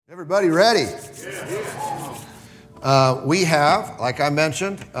Everybody ready? We have, like I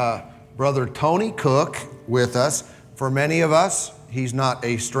mentioned, Brother Tony Cooke with us. For many of us, he's not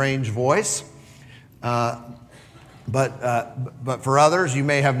a strange voice. But for others, you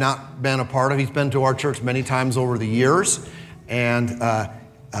may have not been a part of. He's been to our church many times over the years. And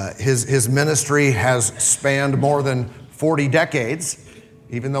his ministry has spanned more than 40 decades,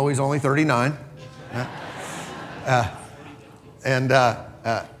 even though he's only 39.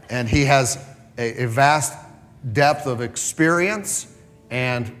 And he has a vast depth of experience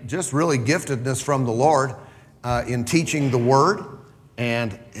and just really giftedness from the Lord in teaching the Word.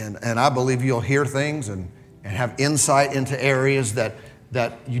 And I believe you'll hear things and have insight into areas that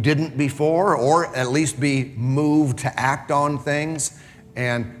you didn't before, or at least be moved to act on things.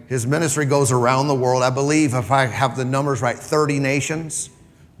 And his ministry goes around the world. I believe, if I have the numbers right, 30 nations,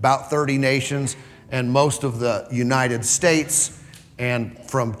 about 30 nations, and most of the United States, and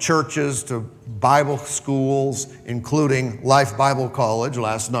from churches to Bible schools, including Life Bible College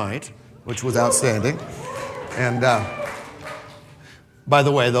last night, which was outstanding. And by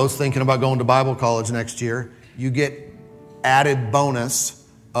the way, those thinking about going to Bible college next year, you get added bonus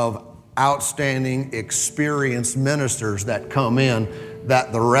of outstanding, experienced ministers that come in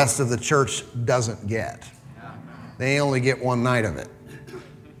that the rest of the church doesn't get. They only get one night of it,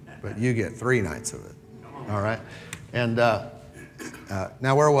 but you get 3 nights of it. All right? And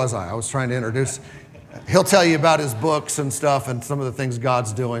now, where was I? I was trying to introduce. He'll tell you about his books and stuff and some of the things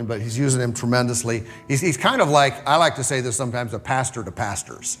God's doing, but he's using him tremendously. He's kind of like, I like to say this sometimes, a pastor to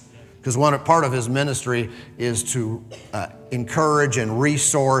pastors. Because part of his ministry is to encourage and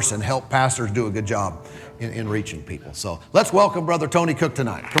resource and help pastors do a good job in reaching people. So let's welcome Brother Tony Cooke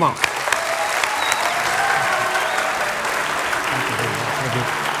tonight. Come on.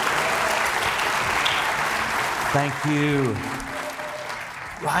 Thank you.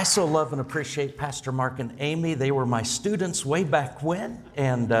 Well, I so love and appreciate Pastor Mark and Amy. They were my students way back when.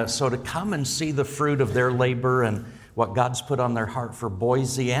 And so to come and see the fruit of their labor and what God's put on their heart for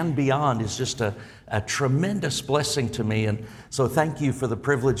Boise and beyond is just a tremendous blessing to me. And so thank you for the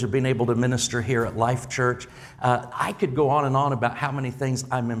privilege of being able to minister here at Life Church. I could go on and on about how many things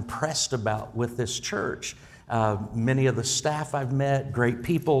I'm impressed about with this church. Many of the staff I've met, great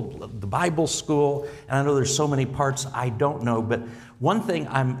people, the Bible school, and I know there's so many parts I don't know, but one thing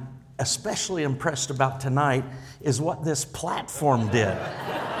I'm especially impressed about tonight is what this platform did.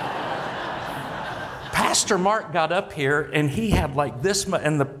 Pastor Mark got up here and he had like this,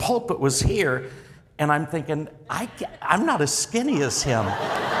 and the pulpit was here, and I'm thinking, I'm not as skinny as him.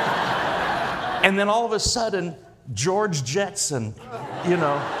 And then all of a sudden, George Jetson, you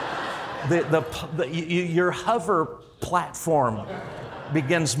know, your hover platform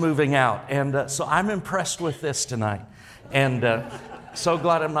begins moving out. And so I'm impressed with this tonight. And so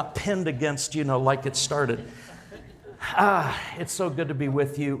glad I'm not pinned against, like it started. It's so good to be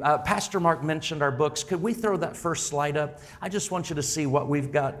with you. Pastor Mark mentioned our books. Could we throw that first slide up? I just want you to see what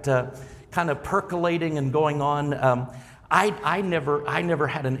we've got kind of percolating and going on. I never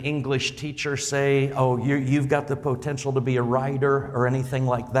had an English teacher say, oh, you've got the potential to be a writer or anything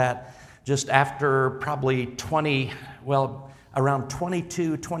like that. Just after probably around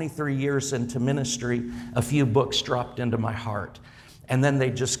 22, 23 years into ministry, a few books dropped into my heart. And then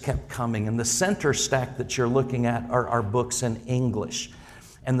they just kept coming. And the center stack that you're looking at are our books in English.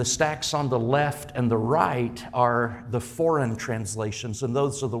 And the stacks on the left and the right are the foreign translations. And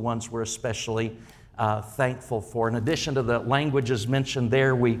those are the ones we're especially thankful for. In addition to the languages mentioned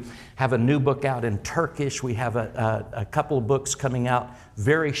there, we have a new book out in Turkish. We have a couple of books coming out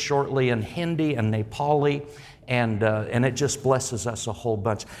very shortly in Hindi and Nepali. And it just blesses us a whole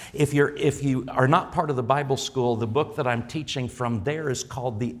bunch. If you are not part of the Bible school, the book that I'm teaching from there is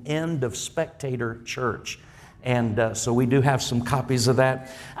called The End of Spectator Church. And so we do have some copies of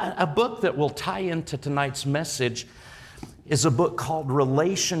that. A book that will tie into tonight's message is a book called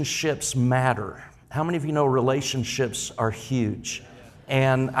Relationships Matter. How many of you know relationships are huge?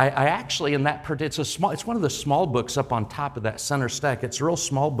 And I actually, in that particular, it's one of the small books up on top of that center stack. It's a real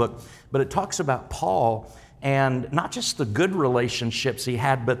small book, but it talks about Paul and not just the good relationships he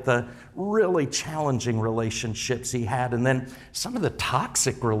had, but the really challenging relationships he had, and then some of the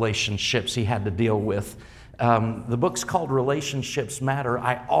toxic relationships he had to deal with. The book's called Relationships Matter.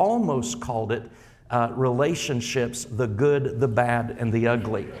 I almost called it Relationships, the Good, the Bad, and the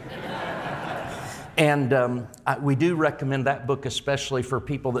Ugly. And we do recommend that book especially for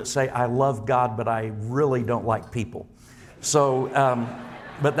people that say, I love God, but I really don't like people. So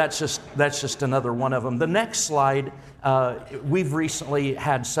But that's just another one of them. The next slide, we've recently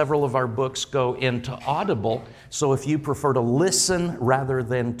had several of our books go into Audible. So if you prefer to listen rather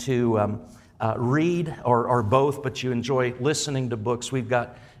than to read, or both, but you enjoy listening to books, we've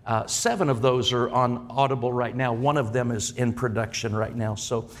got 7 of those are on Audible right now. One of them is in production right now.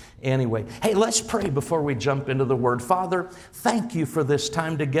 So anyway, hey, let's pray before we jump into the Word. Father, thank you for this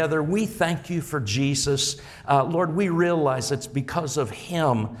time together. We thank you for Jesus. Lord, we realize it's because of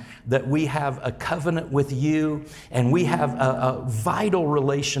Him that we have a covenant with you and we have a vital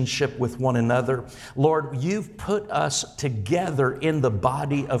relationship with one another. Lord, you've put us together in the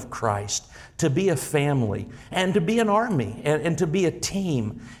body of Christ to be a family and to be an army and to be a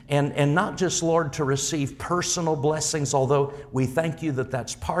team and not just, Lord, to receive personal blessings, although we thank you that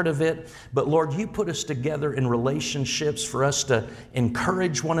that's part of it. But Lord, you put us together in relationships for us to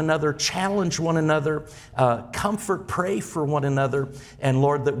encourage one another, challenge one another, comfort, pray for one another, and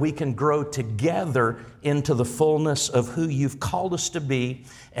Lord, that we can grow together into the fullness of who you've called us to be.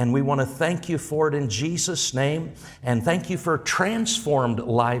 And we want to thank you for it in Jesus' name. And thank you for transformed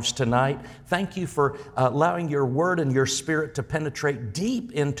lives tonight. Thank you for allowing your word and your spirit to penetrate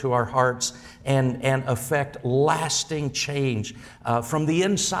deep into our hearts and affect lasting change from the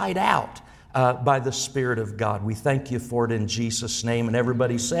inside out by the Spirit of God. We thank you for it in Jesus' name. And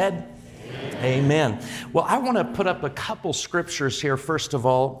everybody said, Amen. Well, I want to put up a couple scriptures here, first of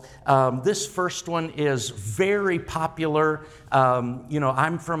all. This first one is very popular.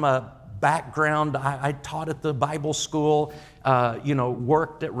 I'm from a background. I taught at the Bible school,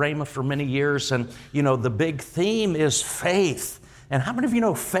 worked at Rhema for many years. And, the big theme is faith. And how many of you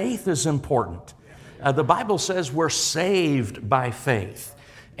know faith is important? The Bible says we're saved by faith,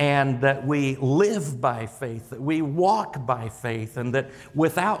 and that we live by faith, that we walk by faith, and that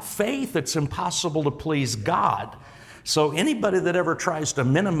without faith, it's impossible to please God. So anybody that ever tries to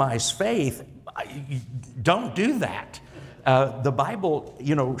minimize faith, don't do that. The Bible,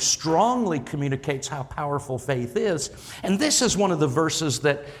 strongly communicates how powerful faith is. And this is one of the verses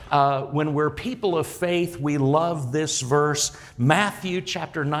that when we're people of faith, we love this verse, Matthew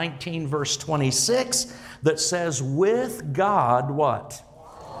chapter 19, verse 26, that says, with God, what?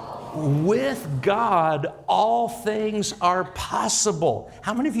 With God, all things are possible.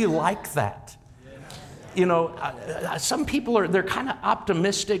 How many of you like that? Some people they're kind of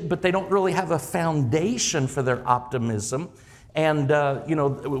optimistic, but they don't really have a foundation for their optimism. And,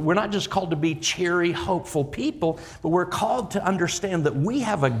 we're not just called to be cheery, hopeful people, but we're called to understand that we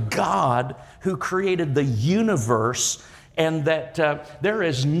have a God who created the universe, and that there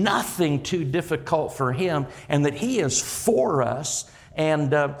is nothing too difficult for Him, and that He is for us.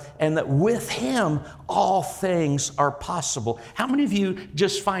 And that with Him, all things are possible. How many of you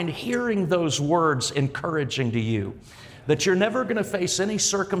just find hearing those words encouraging to you? That you're never going to face any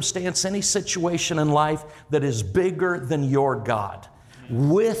circumstance, any situation in life that is bigger than your God.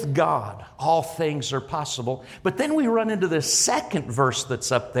 With God, all things are possible. But then we run into this second verse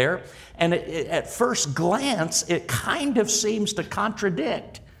that's up there, and at first glance, it kind of seems to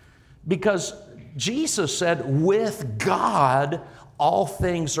contradict. Because Jesus said, with God, all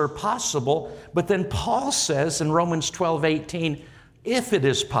things are possible. But then Paul says in Romans 12:18, if it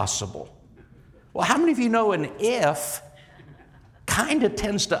is possible. Well, how many of you know an if kind of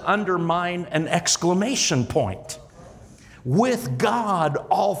tends to undermine an exclamation point? With God,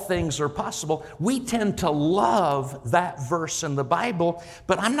 all things are possible. We tend to love that verse in the Bible,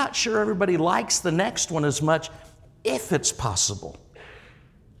 but I'm not sure everybody likes the next one as much. If it's possible.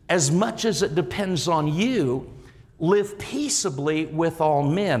 As much as it depends on you, live peaceably with all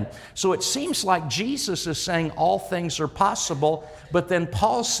men. So it seems like Jesus is saying all things are possible, but then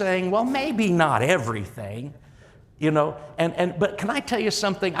Paul's saying, well, maybe not everything, But can I tell you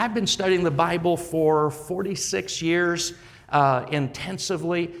something? I've been studying the Bible for 46 years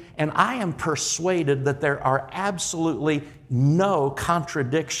intensively, and I am persuaded that there are absolutely no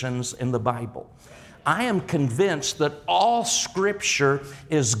contradictions in the Bible. I am convinced that all Scripture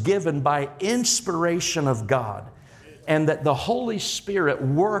is given by inspiration of God, and that the Holy Spirit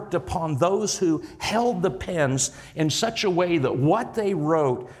worked upon those who held the pens in such a way that what they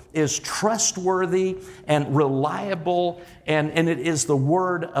wrote is trustworthy and reliable, and it is the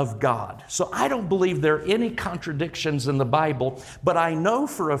Word of God. So I don't believe there are any contradictions in the Bible, but I know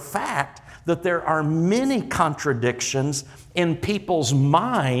for a fact that there are many contradictions in people's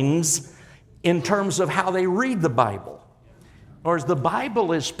minds in terms of how they read the Bible. Or as the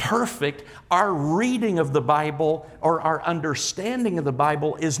Bible is perfect, our reading of the Bible or our understanding of the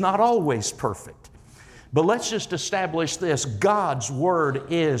Bible is not always perfect. But let's just establish this: God's Word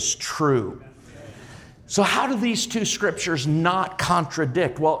is true. So how do these two scriptures not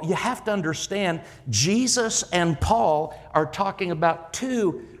contradict? Well, you have to understand Jesus and Paul are talking about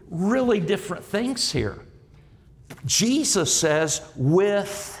two really different things here. Jesus says,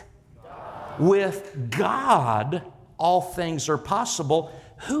 with God, all things are possible.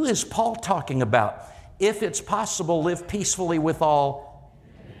 Who is Paul talking about? If it's possible, live peacefully with all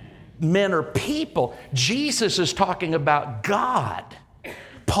men or people. Jesus is talking about God.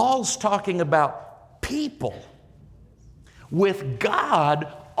 Paul's talking about people. With God,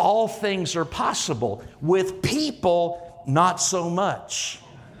 all things are possible. With people, not so much.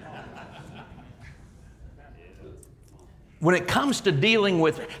 When it comes to dealing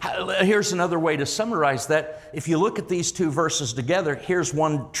with, here's another way to summarize that. If you look at these two verses together, here's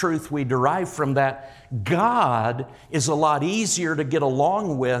one truth we derive from that. God is a lot easier to get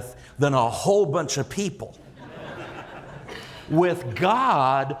along with than a whole bunch of people. With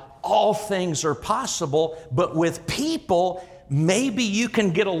God, all things are possible, but with people, maybe you can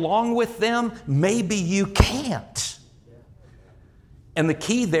get along with them, maybe you can't. And the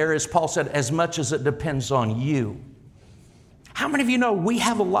key there is, Paul said, as much as it depends on you. How many of you know we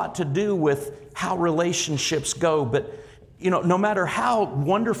have a lot to do with how relationships go, but no matter how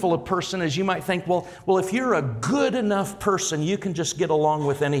wonderful a person is, you might think, well, if you're a good enough person, you can just get along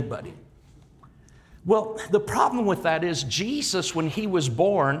with anybody. Well, the problem with that is Jesus, when he was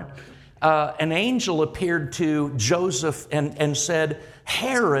born, an angel appeared to Joseph and said,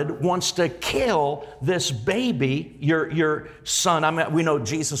 Herod wants to kill this baby, your son. I mean, we know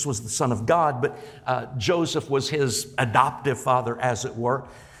Jesus was the Son of God, but Joseph was his adoptive father, as it were.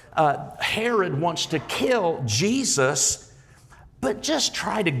 Herod wants to kill Jesus, but just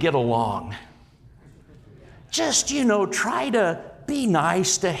try to get along. Just, try to be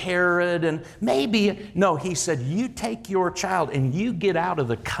nice to Herod, and no, he said, you take your child and you get out of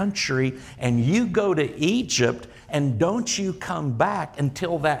the country and you go to Egypt, and don't you come back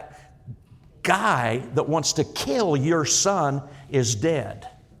until that guy that wants to kill your son is dead.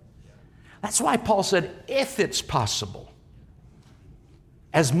 That's why Paul said, if it's possible,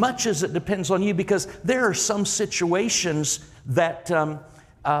 as much as it depends on you, because there are some situations that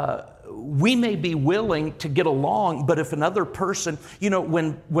we may be willing to get along, but if another person,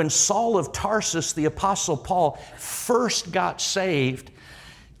 when Saul of Tarsus, the Apostle Paul, first got saved,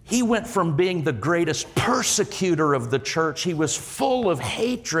 he went from being the greatest persecutor of the church. He was full of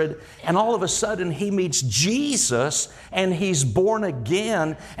hatred, and all of a sudden he meets Jesus and he's born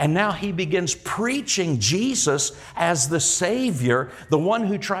again, and now he begins preaching Jesus as the Savior. The one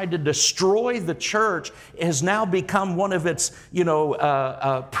who tried to destroy the church has now become one of its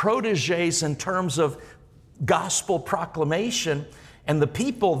proteges in terms of gospel proclamation. And the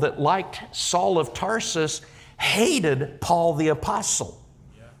people that liked Saul of Tarsus hated Paul the Apostle.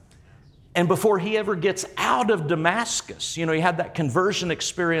 And before he ever gets out of Damascus, he had that conversion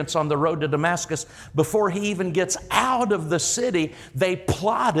experience on the road to Damascus. Before he even gets out of the city, they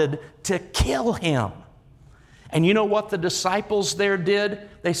plotted to kill him. And you know what the disciples there did?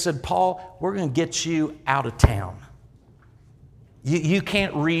 They said, Paul, we're going to get you out of town. You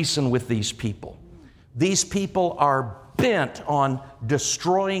can't reason with these people. These people are bent on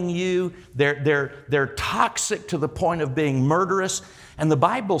destroying you. They're toxic to the point of being murderous. And the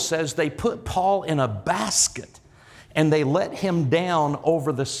Bible says they put Paul in a basket and they let him down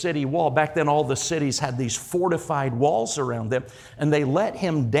over the city wall. Back then, all the cities had these fortified walls around them. And they let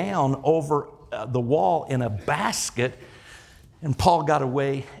him down over the wall in a basket. And Paul got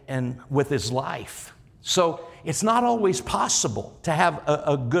away with his life. So it's not always possible to have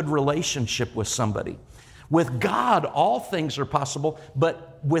a good relationship with somebody. With God, all things are possible,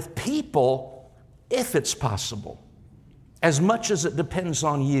 but with people, if it's possible, as much as it depends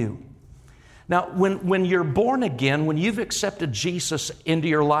on you. Now, when you're born again, when you've accepted Jesus into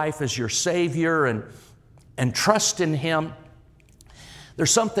your life as your Savior and trust in Him, there's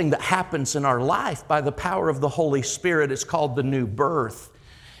something that happens in our life by the power of the Holy Spirit. It's called the new birth.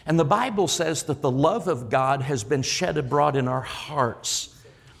 And the Bible says that the love of God has been shed abroad in our hearts.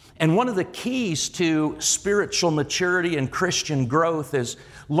 And one of the keys to spiritual maturity and Christian growth is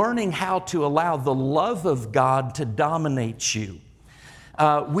learning how to allow the love of God to dominate you.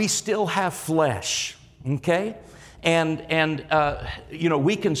 We still have flesh, okay? And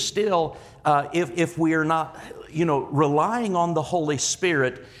we can still, if we are not, relying on the Holy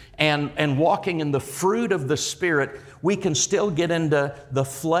Spirit and walking in the fruit of the Spirit, we can still get into the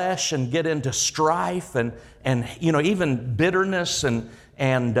flesh and get into strife and even bitterness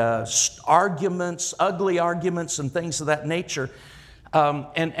and arguments, ugly arguments and things of that nature.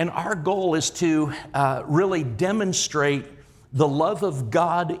 And our goal is to really demonstrate the love of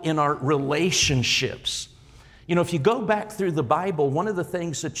God in our relationships. You know, if you go back through the Bible, one of the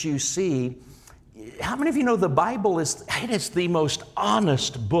things that you see, how many of you know the Bible is the most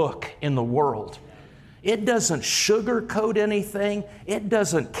honest book in the world? It doesn't sugarcoat anything. It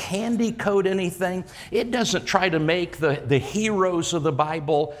doesn't candy coat anything. It doesn't try to make the heroes of the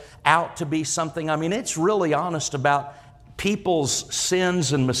Bible out to be something. I mean, it's really honest about people's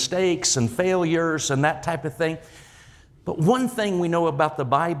sins and mistakes and failures and that type of thing. But one thing we know about the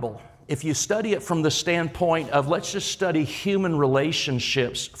Bible, if you study it from the standpoint of let's just study human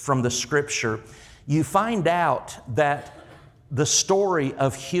relationships from the Scripture, you find out that the story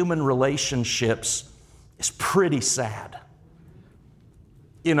of human relationships is pretty sad.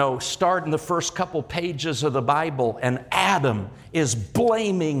 You know, start in the first couple pages of the Bible, and Adam is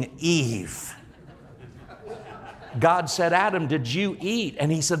blaming Eve. God said, Adam, did you eat?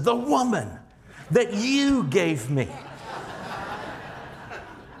 And he said, the woman that you gave me.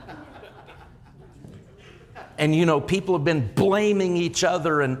 And you know, people have been blaming each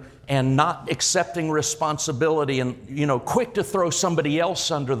other and not accepting responsibility and, you know, quick to throw somebody else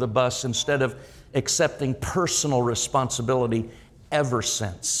under the bus instead of accepting personal responsibility ever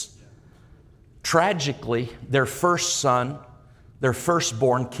since. Tragically, their first son, their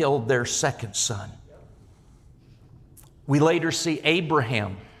firstborn, killed their second son. We later see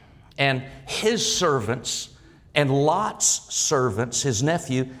Abraham and his servants and Lot's servants, his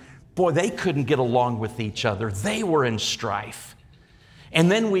nephew. Boy, they couldn't get along with each other. They were in strife.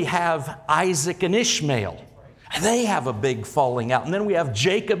 And then we have Isaac and Ishmael. They have a big falling out. And then we have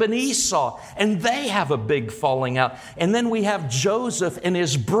Jacob and Esau, and they have a big falling out. And then we have Joseph and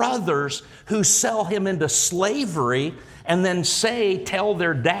his brothers who sell him into slavery and then tell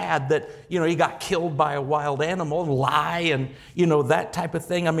their dad that, you know, he got killed by a wild animal, and lie and, you know, that type of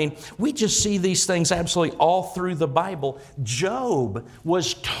thing. I mean, we just see these things absolutely all through the Bible. Job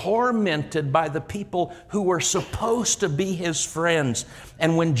was tormented by the people who were supposed to be his friends.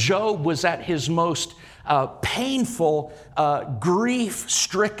 And when Job was at his most painful,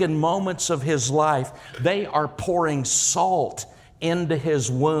 grief-stricken moments of his life, they are pouring salt into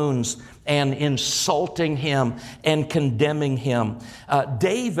his wounds and insulting him and condemning him.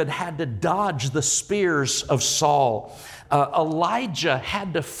 David had to dodge the spears of Saul. Elijah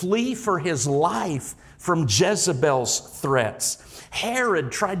had to flee for his life from Jezebel's threats.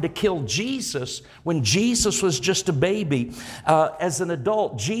 Herod tried to kill Jesus when Jesus was just a baby. As an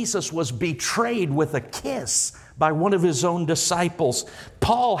adult, Jesus was betrayed with a kiss by one of his own disciples.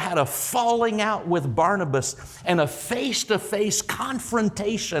 Paul had a falling out with Barnabas and a face-to-face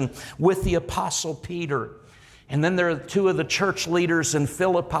confrontation with the Apostle Peter. And then there are two of the church leaders in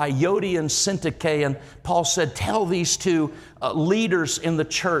Philippi, Yodi and Syntyche, and Paul said, tell these two leaders in the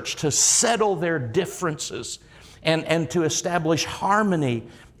church to settle their differences and to establish harmony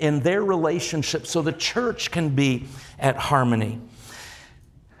in their relationship so the church can be at harmony.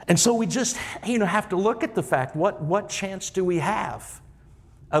 And so we just, have to look at the fact, what chance do we have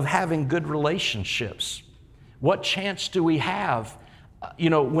of having good relationships? What chance do we have,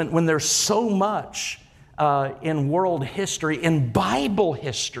 when there's so much in world history, in Bible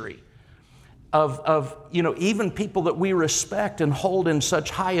history, of even people that we respect and hold in such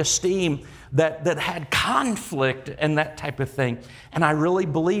high esteem that had conflict and that type of thing. And I really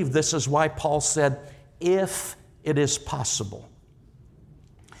believe this is why Paul said, if it is possible,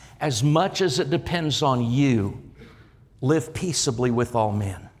 as much as it depends on you, live peaceably with all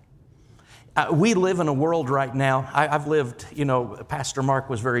men. We live in a world right now, I've lived, Pastor Mark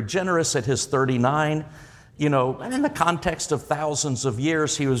was very generous at his 39, and in the context of thousands of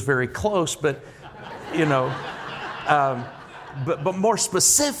years, he was very close, but more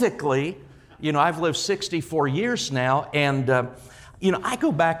specifically, I've lived 64 years now, and, I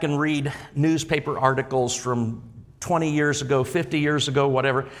go back and read newspaper articles from 20 years ago, 50 years ago,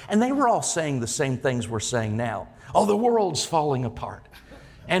 whatever, and they were all saying the same things we're saying now. Oh, the world's falling apart.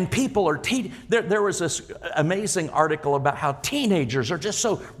 And people are, there was this amazing article about how teenagers are just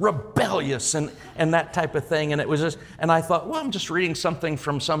so rebellious and that type of thing. And it was just, and I thought, well, I'm just reading something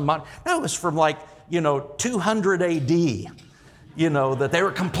from no, it was from 200 AD, that they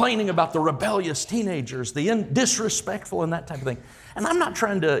were complaining about the rebellious teenagers, the disrespectful and that type of thing. And I'm not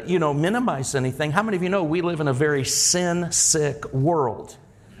trying to, minimize anything. How many of you know we live in a very sin-sick world?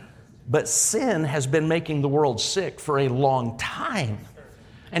 But sin has been making the world sick for a long time.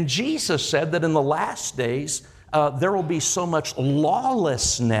 And Jesus said that in the last days, there will be so much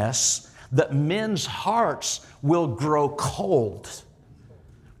lawlessness that men's hearts will grow cold.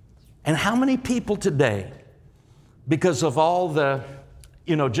 And how many people today, because of all the,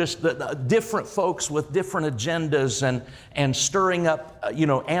 just the different folks with different agendas and stirring up,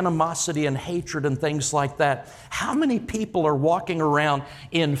 animosity and hatred and things like that. How many people are walking around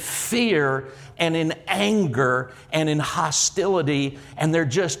in fear and in anger and in hostility, and they're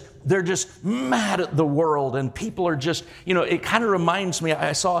just mad at the world, and people are just, it kind of reminds me,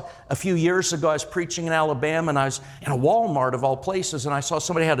 I saw a few years ago, I was preaching in Alabama, and I was in a Walmart of all places, and I saw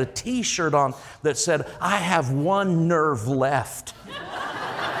somebody had a t-shirt on that said, "I have one nerve left."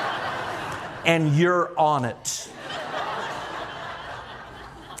 And you're on it.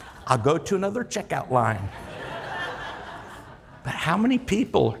 I'll go to another checkout line. But how many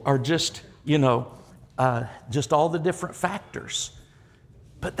people are just, just all the different factors?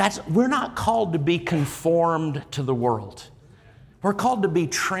 But we're not called to be conformed to the world. We're called to be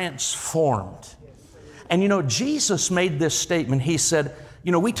transformed. And Jesus made this statement. He said,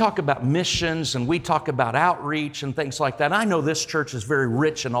 we talk about missions and we talk about outreach and things like that. I know this church is very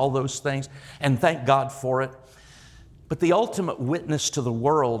rich in all those things, and thank God for it. But the ultimate witness to the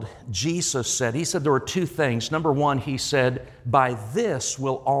world, Jesus said, he said there were two things. Number one, he said, "By this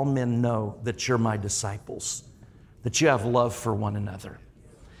will all men know that you're my disciples, that you have love for one another."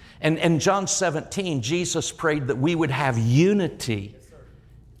 And in John 17, Jesus prayed that we would have unity,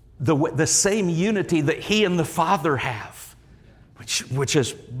 the same unity that he and the Father have. Which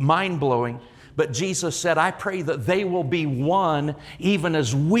is mind-blowing. But Jesus said, "I pray that they will be one, even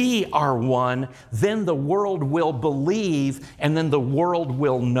as we are one. Then the world will believe, and then the world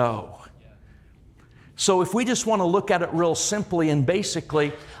will know." So if we just want to look at it real simply and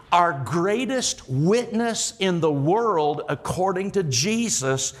basically, our greatest witness in the world, according to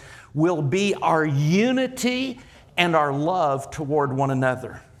Jesus, will be our unity and our love toward one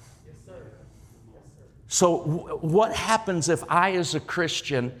another. So what happens if I, as a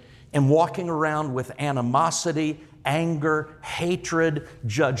Christian, am walking around with animosity, anger, hatred,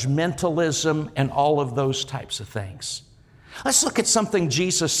 judgmentalism, and all of those types of things? Let's look at something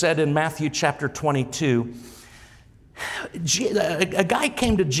Jesus said in Matthew chapter 22. A guy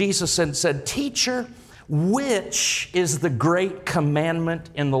came to Jesus and said, "Teacher, which is the great commandment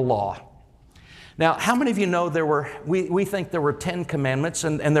in the law?" Now, how many of you know we think there were 10 commandments,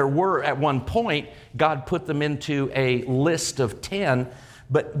 and there were at one point, God put them into a list of 10,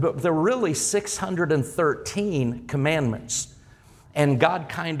 but there were really 613 commandments. And God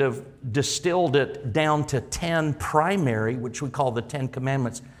kind of distilled it down to 10 primary, which we call the 10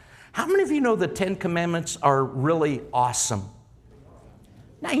 commandments. How many of you know the 10 commandments are really awesome?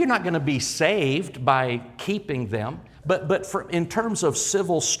 Now, you're not going to be saved by keeping them, but in terms of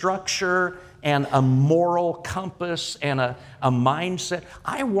civil structure and a moral compass and a mindset,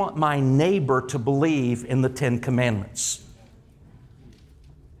 I want my neighbor to believe in the 10 commandments.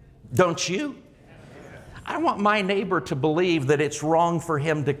 Don't you? I want my neighbor to believe that it's wrong for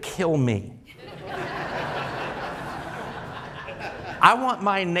him to kill me. I want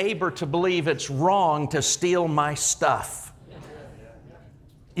my neighbor to believe it's wrong to steal my stuff.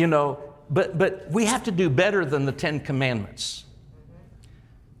 But we have to do better than the 10 commandments.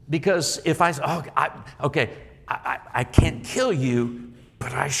 Because if I can't kill you,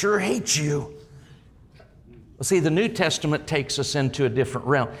 but I sure hate you. Well, see, the New Testament takes us into a different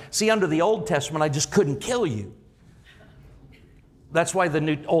realm. See, under the Old Testament, I just couldn't kill you. That's why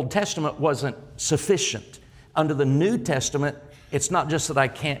the Old Testament wasn't sufficient. Under the New Testament, it's not just that I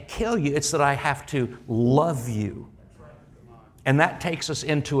can't kill you, it's that I have to love you. And that takes us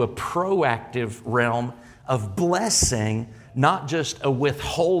into a proactive realm of blessing, not just a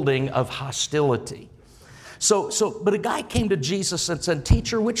withholding of hostility. But a guy came to Jesus and said,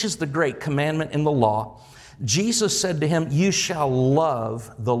 "Teacher, which is the great commandment in the law?" Jesus said to him, "You shall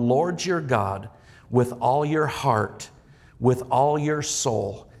love the Lord your God with all your heart, with all your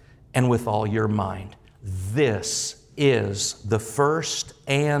soul, and with all your mind. This is the first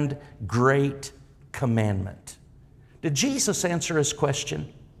and great commandment." Did Jesus answer his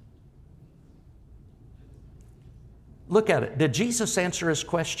question? Look at it. Did Jesus answer his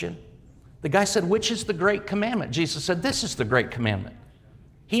question? The guy said, "Which is the great commandment?" Jesus said, "This is the great commandment."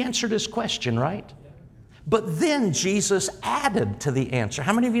 He answered his question, right? But then Jesus added to the answer.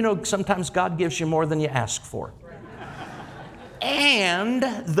 How many of you know sometimes God gives you more than you ask for? And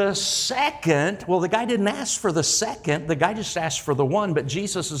the second, well, the guy didn't ask for the second, the guy just asked for the one, but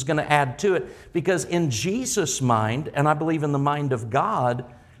Jesus is going to add to it, because in Jesus' mind, and I believe in the mind of God,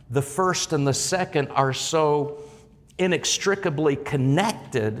 the first and the second are so inextricably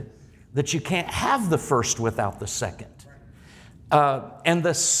connected that you can't have the first without the second. And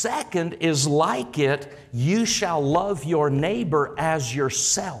the second is like it, you shall love your neighbor as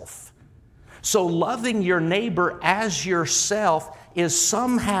yourself. So loving your neighbor as yourself is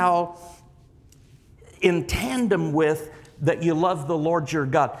somehow in tandem with that you love the Lord your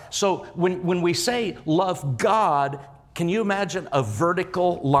God. So when we say love God, can you imagine a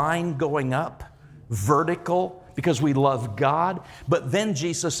vertical line going up? Vertical, because we love God. But then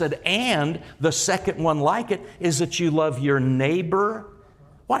Jesus said, and the second one like it is that you love your neighbor.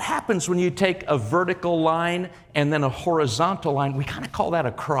 What happens when you take a vertical line and then a horizontal line? We kind of call that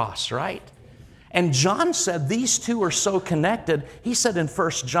a cross, right? And John said these two are so connected. He said in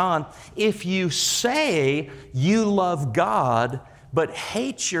 1 John, if you say you love God but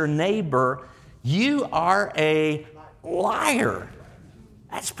hate your neighbor, you are a liar.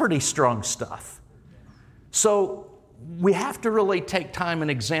 That's pretty strong stuff. So we have to really take time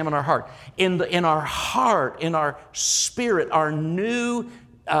and examine our heart. In our heart, in our spirit, our new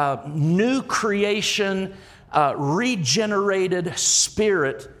creation, regenerated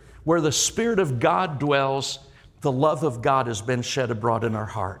spirit, where the Spirit of God dwells, the love of God has been shed abroad in our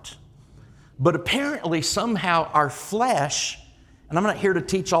heart. But apparently, somehow, our flesh, and I'm not here to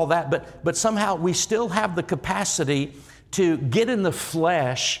teach all that, but somehow we still have the capacity to get in the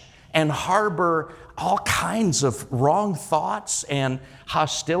flesh and harbor all kinds of wrong thoughts and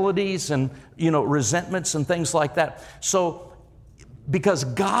hostilities and, resentments and things like that. So, because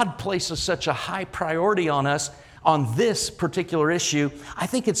God places such a high priority on us, on this particular issue, I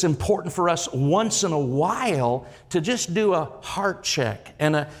think it's important for us once in a while to just do a heart check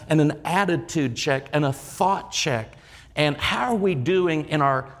and an attitude check and a thought check. And how are we doing in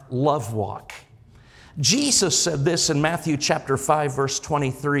our love walk? Jesus said this in Matthew chapter 5, verse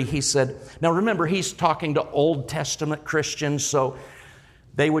 23. He said, now remember, he's talking to Old Testament Christians, so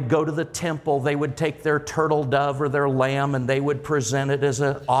they would go to the temple, they would take their turtle dove or their lamb, and they would present it as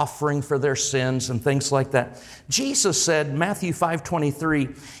an offering for their sins and things like that. Jesus said, Matthew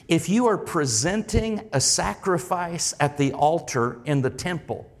 5:23, if you are presenting a sacrifice at the altar in the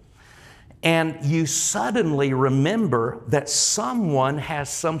temple, and you suddenly remember that someone has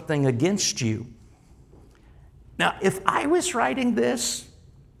something against you. Now, if I was writing this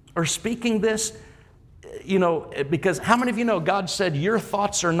or speaking this, because how many of you know God said, your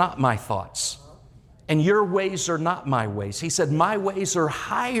thoughts are not my thoughts and your ways are not my ways. He said, my ways are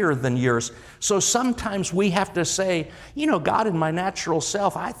higher than yours. So sometimes we have to say, God, in my natural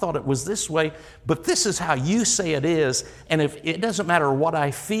self, I thought it was this way, but this is how you say it is. And if it doesn't matter what I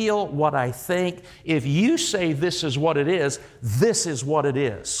feel, what I think, if you say this is what it is, this is what it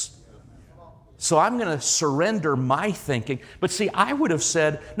is. So I'm going to surrender my thinking. But see, I would have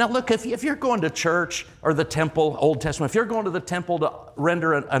said, now look, if you're going to church or the temple, Old Testament, if you're going to the temple to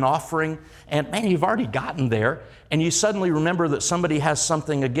render an offering, and man, you've already gotten there, and you suddenly remember that somebody has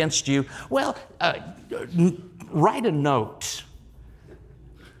something against you, well, write a note.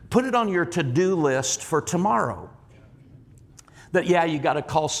 Put it on your to-do list for tomorrow. That, you got to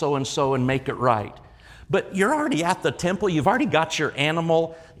call so-and-so and make it right. But you're already at the temple. You've already got your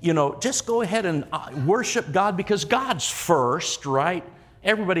animal. Just go ahead and worship God because God's first, right?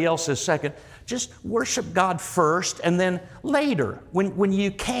 Everybody else is second. Just worship God first, and then later, when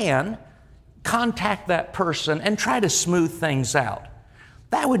you can, contact that person and try to smooth things out.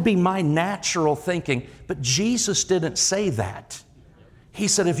 That would be my natural thinking. But Jesus didn't say that. He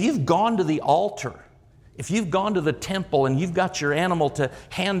said, if you've gone to the altar, if you've gone to the temple and you've got your animal to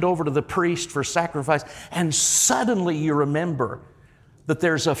hand over to the priest for sacrifice, and suddenly you remember that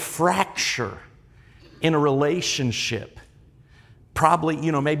there's a fracture in a relationship, probably,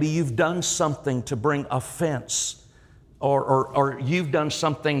 maybe you've done something to bring offense, or you've done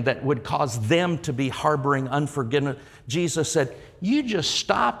something that would cause them to be harboring unforgiveness. Jesus said, you just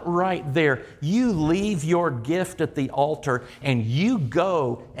stop right there. You leave your gift at the altar and you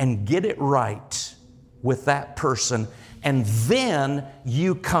go and get it right with that person, and then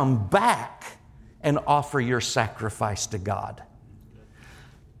you come back and offer your sacrifice to God.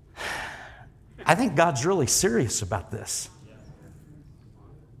 I think God's really serious about this.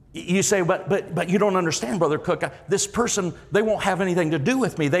 You say, but you don't understand, Brother Cooke. This person, they won't have anything to do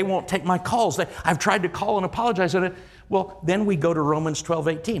with me. They won't take my calls. I've tried to call and apologize. Well, then we go to Romans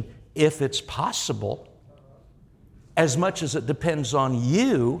 12:18. If it's possible, as much as it depends on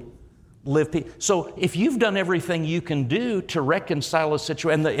you, live peace. So if you've done everything you can do to reconcile a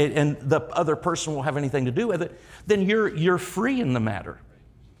situation, and the other person won't have anything to do with it, then you're free in the matter.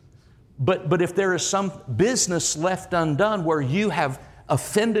 But if there is some business left undone where you have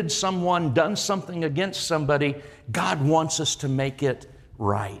offended someone, done something against somebody, God wants us to make it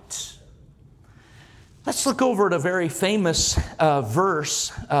right. Let's look over at a very famous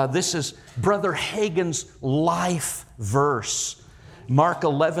verse. This is Brother Hagin's life verse. Mark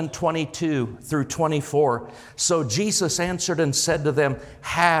 11:22 through 24. So Jesus answered and said to them,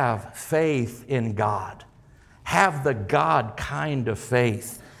 have faith in God. Have the God kind of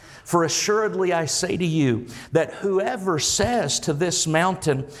faith. For assuredly I say to you that whoever says to this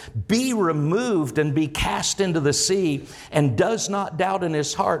mountain, be removed and be cast into the sea, and does not doubt in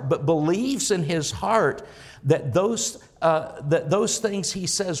his heart, but believes in his heart that those things he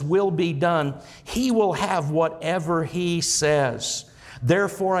says will be done, he will have whatever he says.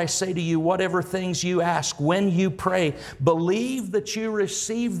 Therefore I say to you, whatever things you ask when you pray, believe that you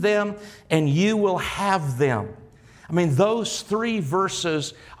receive them and you will have them. I mean, those three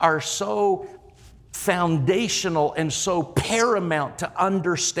verses are so foundational and so paramount to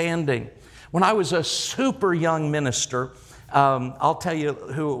understanding. When I was a super young minister, I'll tell you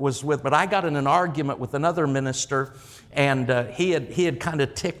who it was with, but I got in an argument with another minister, and he had kind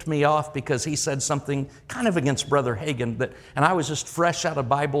of ticked me off because he said something kind of against Brother Hagin, and I was just fresh out of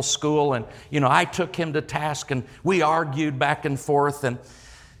Bible school, and I took him to task, and we argued back and forth,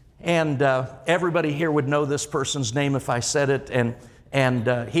 and everybody here would know this person's name if I said it, and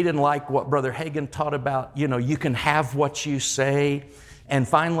he didn't like what Brother Hagin taught about, you can have what you say. And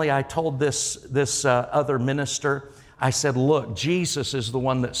finally I told this other minister, I said, look, Jesus is the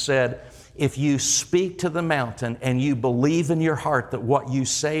one that said, if you speak to the mountain and you believe in your heart that what you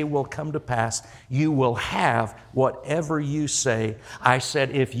say will come to pass, you will have whatever you say. I said,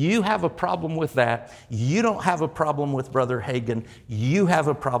 if you have a problem with that, you don't have a problem with Brother Hagin, you have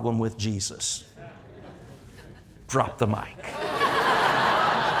a problem with Jesus. Drop the mic.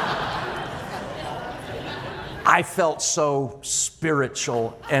 I felt so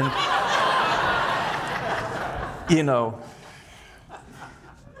spiritual and,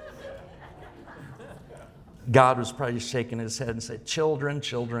 God was probably shaking his head and said, children,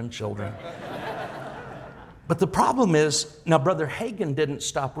 children, children. But the problem is, now Brother Hagin didn't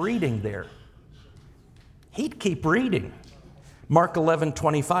stop reading there. He'd keep reading. Mark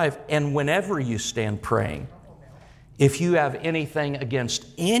 11:25, and whenever you stand praying, if you have anything against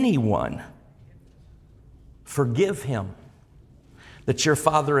anyone, forgive him, that your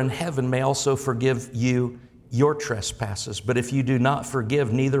Father in heaven may also forgive you your trespasses. But if you do not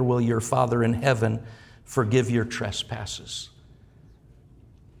forgive, neither will your Father in heaven forgive your trespasses.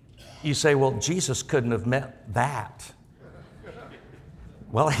 You say, well, Jesus couldn't have meant that.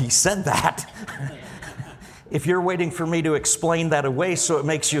 Well, he said that. If you're waiting for me to explain that away so it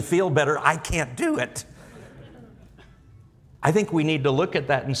makes you feel better, I can't do it. I think we need to look at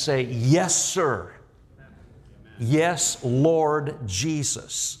that and say, yes, sir. Yes, Lord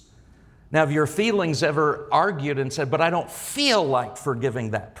Jesus. Now, have your feelings ever argued and said, but I don't feel like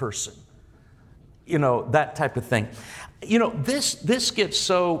forgiving that person? That type of thing. This gets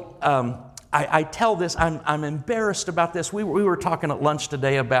so, I tell this, I'm embarrassed about this. We were talking at lunch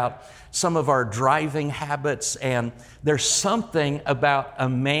today about some of our driving habits, and there's something about a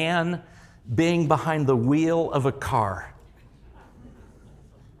man being behind the wheel of a car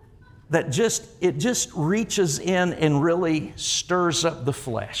that just reaches in and really stirs up the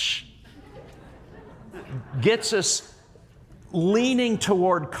flesh. Gets us leaning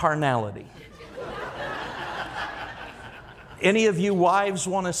toward carnality. Any of you wives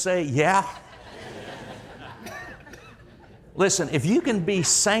want to say, yeah? Listen, if you can be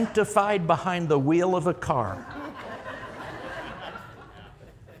sanctified behind the wheel of a car.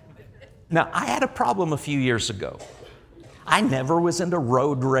 Now, I had a problem a few years ago. I never was into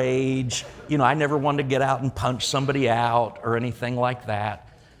road rage. I never wanted to get out and punch somebody out or anything like that.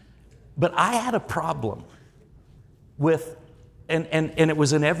 But I had a problem with, and it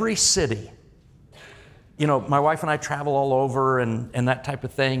was in every city. My wife and I travel all over and that type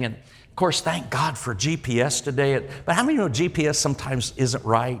of thing. And of course, thank God for GPS today. But how many know GPS sometimes isn't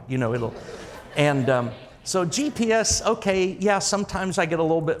right? So GPS, okay, yeah, sometimes I get a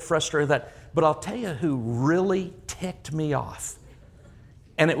little bit frustrated with that. But I'll tell you who really ticked me off.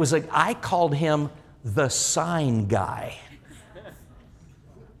 And it was I called him the sign guy.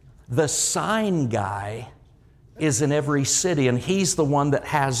 The sign guy is in every city, and he's the one that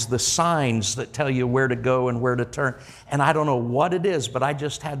has the signs that tell you where to go and where to turn. And I don't know what it is, but I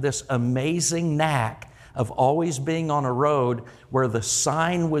just had this amazing knack of always being on a road where the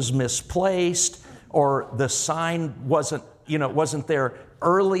sign was misplaced, or the sign wasn't there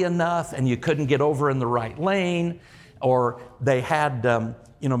early enough and you couldn't get over in the right lane, or they had,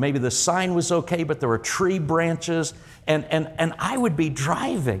 maybe the sign was okay, but there were tree branches, and I would be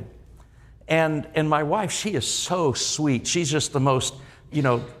driving. And my wife, she is so sweet. She's just the most,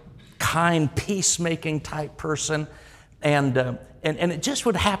 kind, peacemaking type person. And it just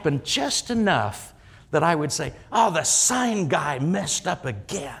would happen just enough that I would say, oh, the sign guy messed up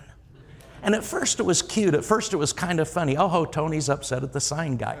again. And at first it was cute. At first it was kind of funny. Oh, Tony's upset at the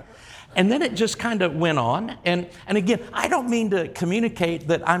sign guy. And then it just kind of went on. And again, I don't mean to communicate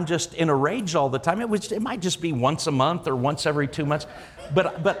that I'm just in a rage all the time. It might just be once a month or once every 2 months.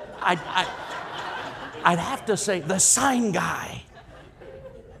 But I'd have to say, the sign guy.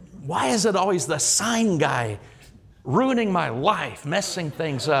 Why is it always the sign guy ruining my life, messing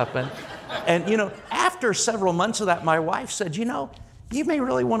things up? And you know, after several months of that, my wife said, you know, you may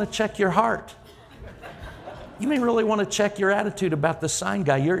really want to check your heart. You may really want to check your attitude about the sign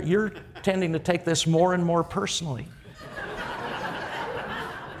guy. You're tending to take this more and more personally.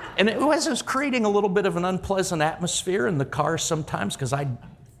 And it was creating a little bit of an unpleasant atmosphere in the car sometimes because I'd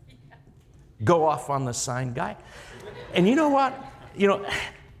go off on the sign guy. And you know what? You know,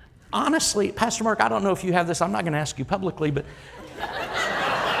 honestly, Pastor Mark, I don't know if you have this. I'm not going to ask you publicly, but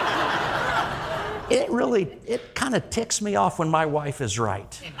it kind of ticks me off when my wife is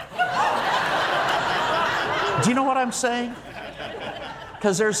right. Do you know what I'm saying?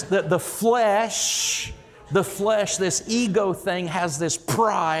 Because there's the flesh, this ego thing has this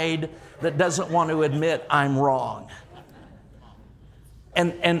pride that doesn't want to admit I'm wrong.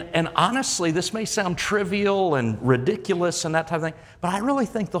 And honestly, this may sound trivial and ridiculous and that type of thing, but I really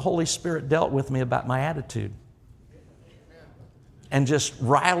think the Holy Spirit dealt with me about my attitude. And just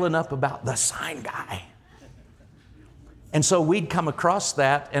riling up about the sign guy. And so we'd come across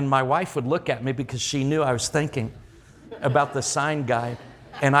that, and my wife would look at me because she knew I was thinking about the sign guy.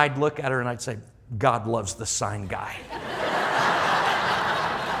 And I'd look at her and I'd say, God loves the sign guy.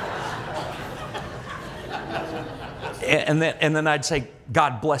 and then I'd say,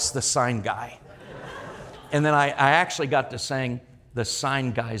 God bless the sign guy. And then I actually got to saying, the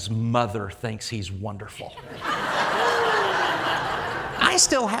sign guy's mother thinks he's wonderful. I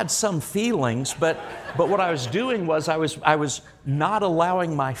still had some feelings, but what I was doing was I was not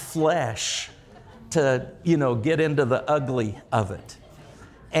allowing my flesh to, you know, get into the ugly of it.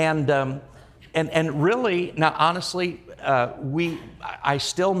 And really, now honestly, I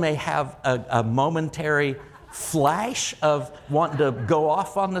still may have a momentary flash of wanting to go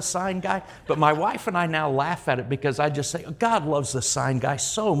off on the sign guy, but my wife and I now laugh at it because I just say, God loves the sign guy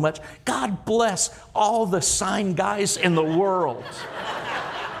so much. God bless all the sign guys in the world.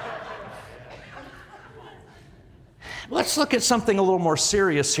 Let's look at something a little more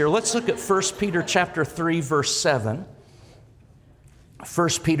serious here. Let's look at 1 Peter chapter 3, verse 7. 1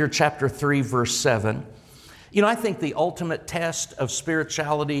 Peter chapter 3, verse 7. You know, I think the ultimate test of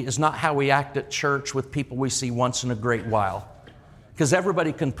spirituality is not how we act at church with people we see once in a great while. Because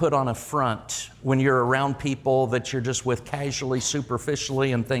everybody can put on a front when you're around people that you're just with casually,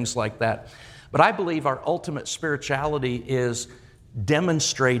 superficially, and things like that. But I believe our ultimate spirituality is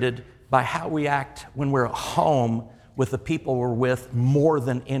demonstrated by how we act when we're at home with the people we're with more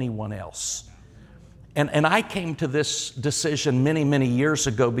than anyone else. And I came to this decision many, many years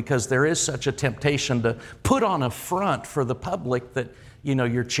ago because there is such a temptation to put on a front for the public that, you know,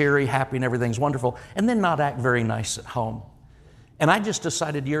 you're cheery, happy, and everything's wonderful, and then not act very nice at home. And I just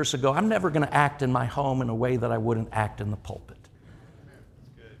decided years ago, I'm never going to act in my home in a way that I wouldn't act in the pulpit.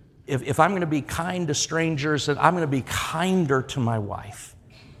 If I'm going to be kind to strangers, then I'm going to be kinder to my wife.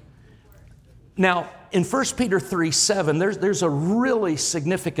 Now, in 1 Peter 3:7, there's a really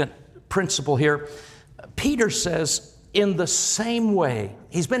significant principle here. Peter says, in the same way,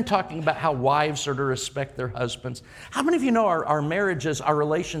 he's been talking about how wives are to respect their husbands. How many of you know our marriages, our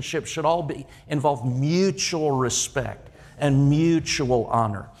relationships should all involve mutual respect and mutual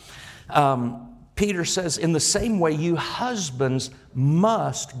honor? Peter says, in the same way, you husbands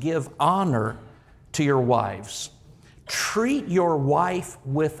must give honor to your wives. Treat your wife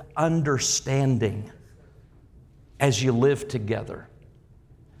with understanding as you live together.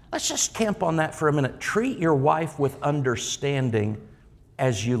 Let's just camp on that for a minute. Treat your wife with understanding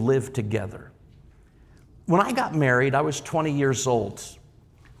as you live together. When I got married, I was 20 years old.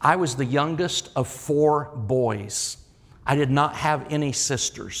 I was the youngest of 4 boys. I did not have any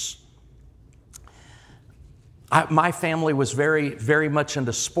sisters. My family was very, very much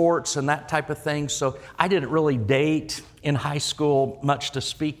into sports and that type of thing, so I didn't really date in high school much to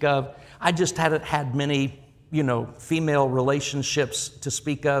speak of. I just hadn't had many, female relationships to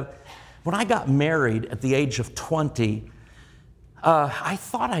speak of. When I got married at the age of 20, I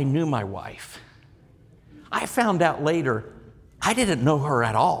thought I knew my wife. I found out later, I didn't know her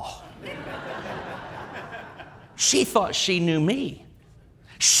at all. She thought she knew me.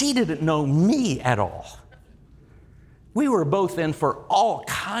 She didn't know me at all. We were both in for all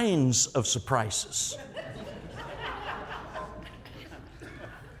kinds of surprises.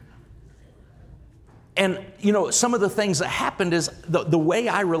 And, some of the things that happened is the way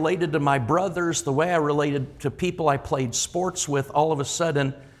I related to my brothers, the way I related to people I played sports with, all of a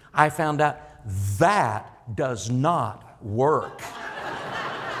sudden, I found out that does not work.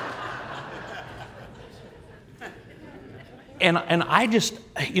 And I just,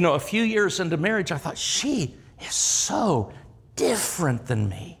 a few years into marriage, I thought, she is so different than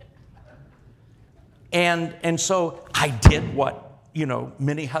me. And so I did what,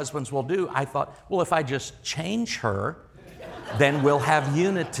 many husbands will do. I thought, well, if I just change her, then we'll have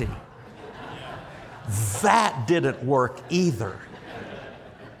unity. That didn't work either.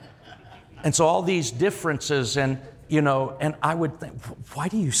 And so all these differences and I would think, why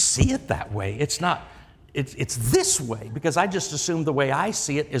do you see it that way? It's not, it's this way, because I just assume the way I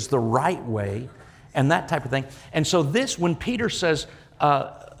see it is the right way and that type of thing. And so when Peter says,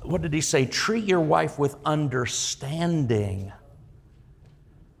 what did he say? Treat your wife with understanding.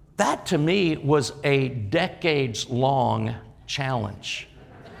 That to me was a decades-long challenge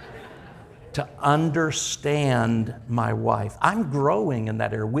to understand my wife. I'm growing in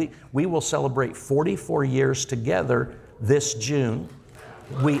that area. We will celebrate 44 years together this June.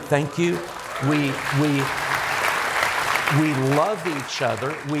 Thank you. We love each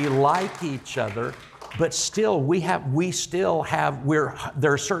other. We like each other. But still, there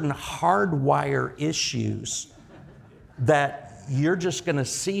are certain hardwire issues that you're just going to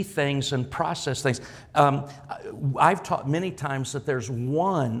see things and process things. I've taught many times that there's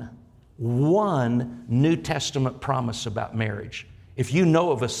one New Testament promise about marriage. If you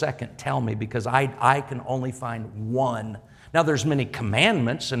know of a second, tell me, because I can only find one. Now, there's many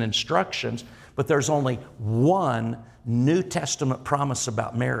commandments and instructions, but there's only one New Testament promise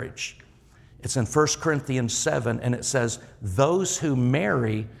about marriage. It's in 1 Corinthians 7, and it says, those who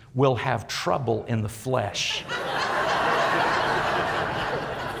marry will have trouble in the flesh.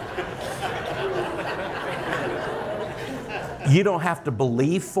 You don't have to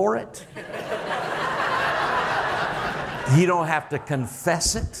believe for it. You don't have to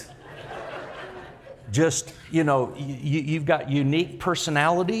confess it. Just, you've got unique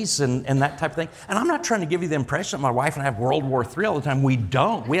personalities and that type of thing. And I'm not trying to give you the impression that my wife and I have World War III all the time. We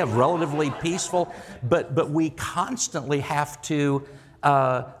don't. We have relatively peaceful, but we constantly have to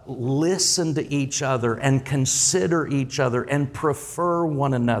listen to each other and consider each other and prefer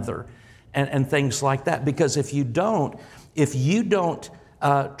one another and things like that. Because if you don't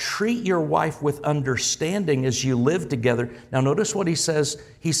treat your wife with understanding as you live together. Now notice what he says.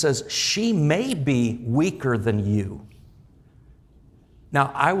 He says, she may be weaker than you.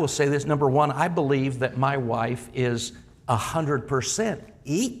 Now I will say this. Number one, I believe that my wife is 100%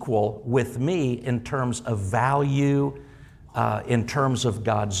 equal with me in terms of value, in terms of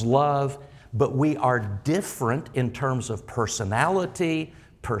God's love, but we are different in terms of personality,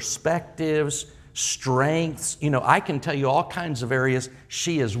 perspectives, strengths. I can tell you all kinds of areas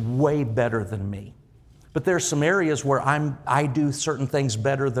she is way better than me. But there's some areas where I do certain things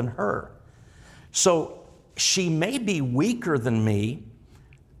better than her. So she may be weaker than me,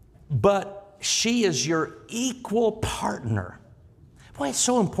 but she is your equal partner. Boy, it's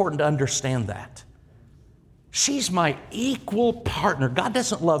so important to understand that. She's my equal partner. God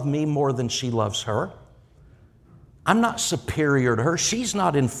doesn't love me more than she loves her. I'm not superior to her. She's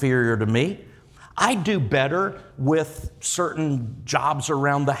not inferior to me. I do better with certain jobs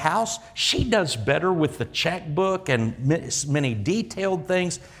around the house. She does better with the checkbook and many detailed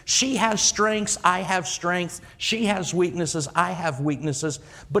things. She has strengths, I have strengths. She has weaknesses, I have weaknesses.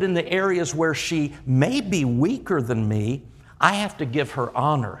 But in the areas where she may be weaker than me, I have to give her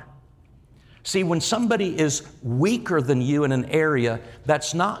honor. See, when somebody is weaker than you in an area,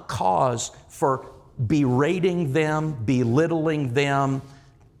 that's not cause for berating them, belittling them,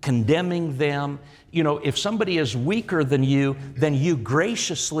 condemning them. If somebody is weaker than you, then you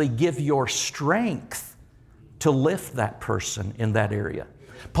graciously give your strength to lift that person in that area.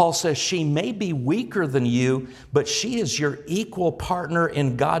 Paul says she may be weaker than you, but she is your equal partner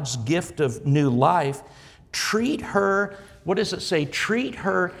in God's gift of new life. Treat her, what does it say? Treat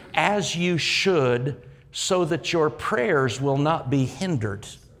her as you should, so that your prayers will not be hindered.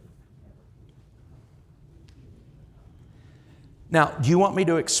 Now, do you want me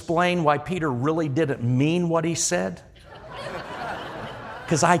to explain why Peter really didn't mean what he said?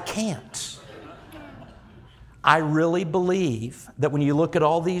 Because I can't. I really believe that when you look at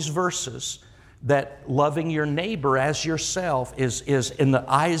all these verses, that loving your neighbor as yourself is in the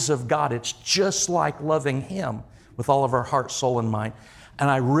eyes of God, it's just like loving Him with all of our heart, soul, and mind. And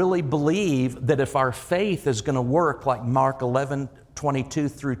I really believe that if our faith is going to work like Mark 11:22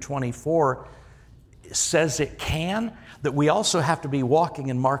 through 24 says it can, that we also have to be walking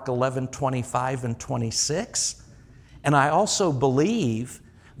in Mark 11, 25 and 26. And I also believe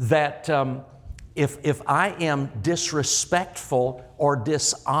that if I am disrespectful or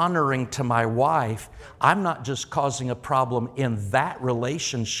dishonoring to my wife, I'm not just causing a problem in that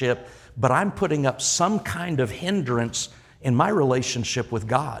relationship, but I'm putting up some kind of hindrance in my relationship with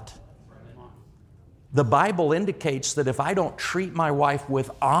God. The Bible indicates that if I don't treat my wife with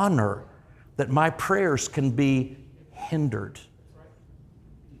honor, that my prayers can be hindered.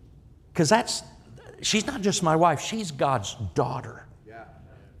 Because she's not just my wife, she's God's daughter.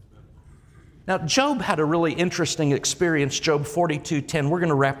 Now, Job had a really interesting experience, Job 42:10. We're going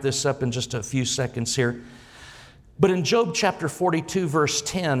to wrap this up in just a few seconds here. But in Job chapter 42, verse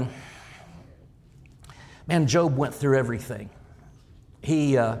 10, man, Job went through everything.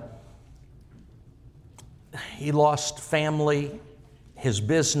 He lost family, his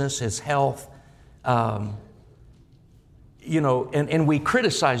business, his health. And we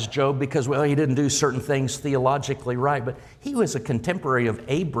criticize Job because, well, he didn't do certain things theologically right, but he was a contemporary of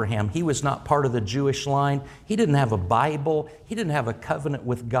Abraham. He was not part of the Jewish line. He didn't have a Bible. He didn't have a covenant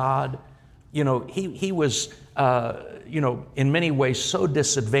with God. He was, in many ways so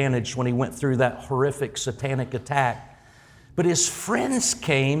disadvantaged when he went through that horrific satanic attack. But his friends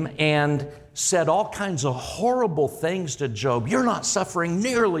came and said all kinds of horrible things to Job. You're not suffering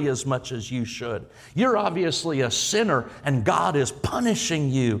nearly as much as you should. You're obviously a sinner and God is punishing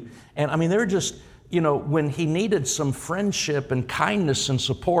you. And I mean, they're just, when he needed some friendship and kindness and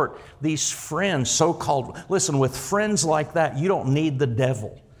support, these friends, so-called, listen, with friends like that, you don't need the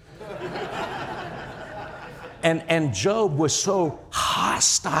devil. And Job was so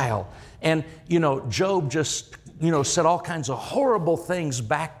hostile. And, Job just, said all kinds of horrible things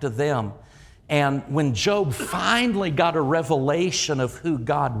back to them. And when Job finally got a revelation of who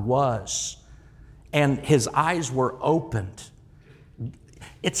God was, and his eyes were opened,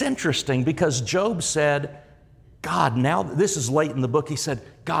 it's interesting because Job said, God, now, this is late in the book, he said,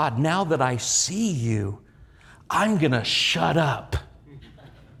 God, now that I see you, I'm going to shut up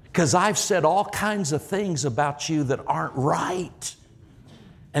because I've said all kinds of things about you that aren't right.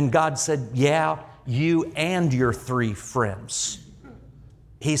 And God said, yeah, you and your 3 friends.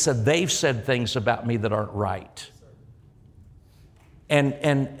 He said, they've said things about me that aren't right.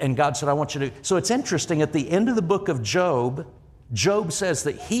 And God said, I want you to. So it's interesting, at the end of the book of Job, Job says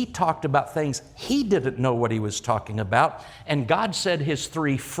that he talked about things he didn't know what he was talking about. And God said his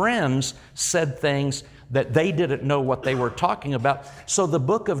 3 friends said things that they didn't know what they were talking about. So the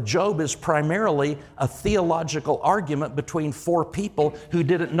book of Job is primarily a theological argument between 4 people who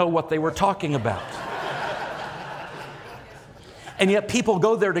didn't know what they were talking about. And yet people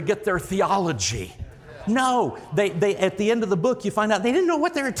go there to get their theology. No, they at the end of the book, you find out they didn't know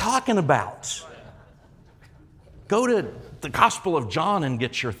what they were talking about. Go to the Gospel of John and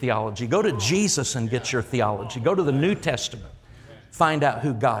get your theology. Go to Jesus and get your theology. Go to the New Testament. Find out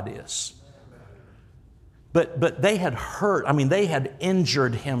who God is. But they had hurt, they had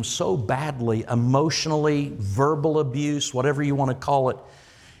injured him so badly, emotionally, verbal abuse, whatever you want to call it.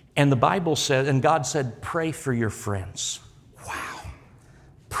 And the Bible said, and God said, pray for your friends. Wow.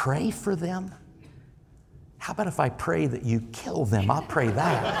 Pray for them? How about if I pray that you kill them? I'll pray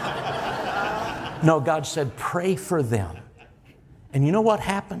that. No, God said, pray for them. And you know what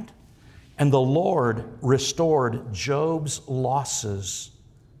happened? And the Lord restored Job's losses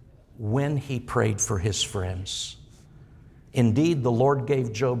when he prayed for his friends. Indeed, the Lord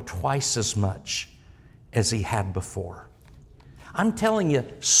gave Job twice as much as he had before. I'm telling you,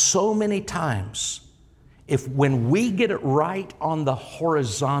 so many times, when we get it right on the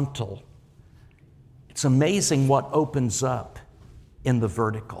horizontal, it's amazing what opens up in the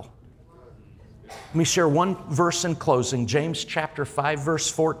vertical. Let me share one verse in closing. James chapter 5, verse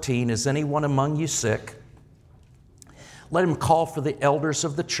 14. Is anyone among you sick? Let him call for the elders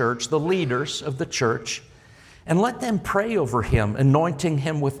of the church, the leaders of the church, and let them pray over him, anointing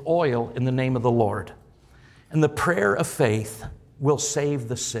him with oil in the name of the Lord. And the prayer of faith will save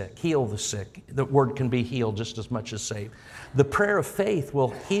the sick, heal the sick. The word can be healed just as much as save. The prayer of faith will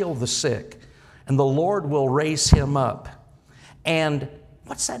heal the sick, and the Lord will raise him up. And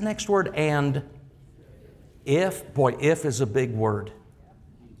what's that next word? And if is a big word.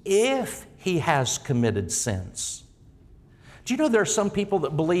 If he has committed sins. Do you know there are some people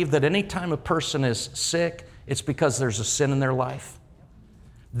that believe that anytime a person is sick, it's because there's a sin in their life?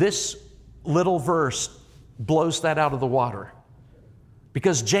 This little verse blows that out of the water.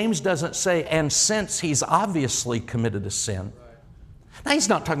 Because James doesn't say, and since he's obviously committed a sin. Now, he's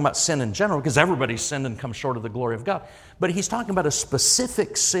not talking about sin in general, because everybody's sinned and come short of the glory of God. But he's talking about a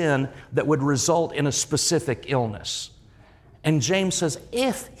specific sin that would result in a specific illness. And James says,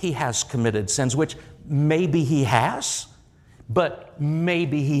 if he has committed sins, which maybe he has, but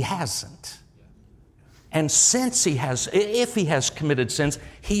maybe he hasn't. And if he has committed sins,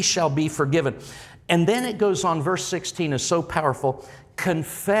 he shall be forgiven. And then it goes on, verse 16 is so powerful.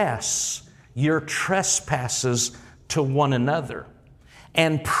 Confess your trespasses to one another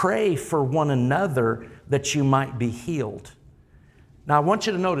and pray for one another that you might be healed. Now, I want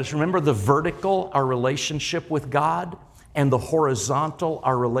you to notice, remember the vertical, our relationship with God, and the horizontal,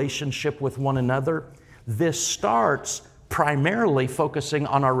 our relationship with one another? This starts primarily focusing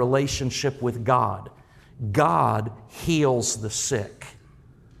on our relationship with God. God heals the sick.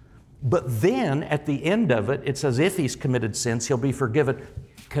 But then at the end of it, it says if he's committed sins, he'll be forgiven.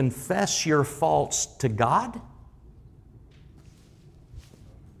 Confess your faults to God?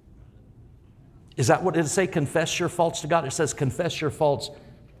 Is that what it say? Confess your faults to God? It says confess your faults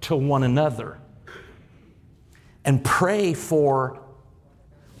to one another. And pray for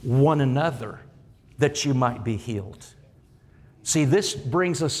one another that you might be healed. See, this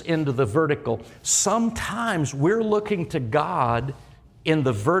brings us into the vertical. Sometimes we're looking to God in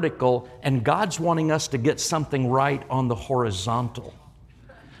the vertical, and God's wanting us to get something right on the horizontal.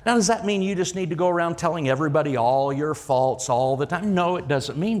 Now, does that mean you just need to go around telling everybody all your faults all the time? No, it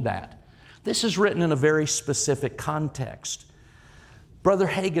doesn't mean that. This is written in a very specific context. Brother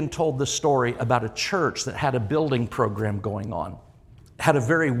Hagin told the story about a church that had a building program going on. Had a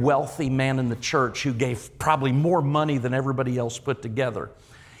very wealthy man in the church who gave probably more money than everybody else put together.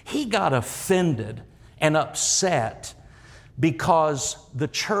 He got offended and upset because the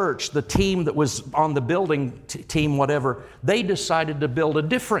church, the team that was on the building team, whatever, they decided to build a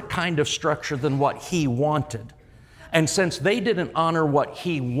different kind of structure than what he wanted. And since they didn't honor what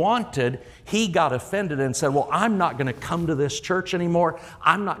he wanted, he got offended and said, well, I'm not going to come to this church anymore.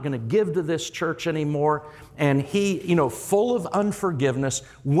 I'm not going to give to this church anymore. And he, full of unforgiveness,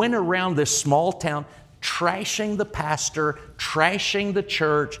 went around this small town trashing the pastor, trashing the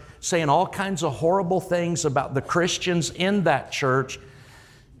church, saying all kinds of horrible things about the Christians in that church.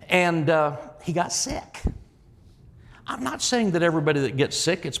 And he got sick. I'm not saying that everybody that gets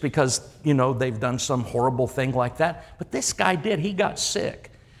sick, it's because, they've done some horrible thing like that. But this guy did. He got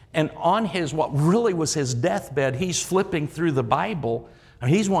sick. And on what really was his deathbed, he's flipping through the Bible, and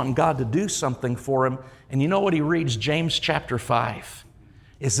he's wanting God to do something for him. And you know what he reads? James chapter 5.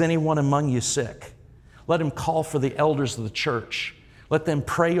 Is anyone among you sick? Let him call for the elders of the church. Let them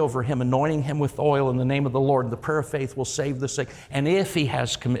pray over him, anointing him with oil in the name of the Lord. And the prayer of faith will save the sick. And if he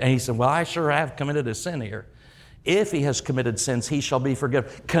has committed, and he said, well, I sure have committed a sin here. If he has committed sins, he shall be forgiven.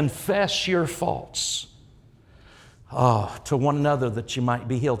 Confess your faults to one another that you might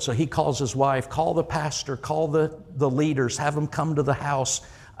be healed. So he calls his wife, call the pastor, call the leaders, have them come to the house,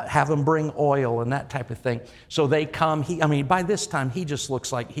 have them bring oil and that type of thing. So they come. By this time, he just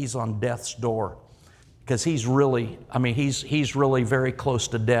looks like he's on death's door because he's really very close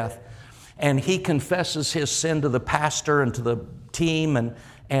to death. And he confesses his sin to the pastor and to the team,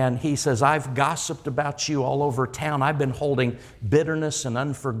 and he says, I've gossiped about you all over town. I've been holding bitterness and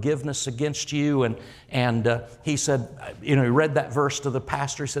unforgiveness against you. And he said, he read that verse to the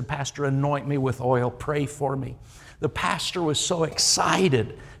pastor. He said, Pastor, anoint me with oil. Pray for me. The pastor was so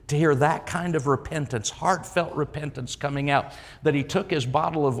excited to hear that kind of repentance, heartfelt repentance coming out, that he took his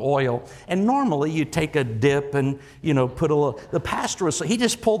bottle of oil. And normally you take a dip and, put a little. The pastor he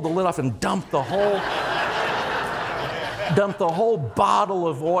just pulled the lid off and dumped the whole bottle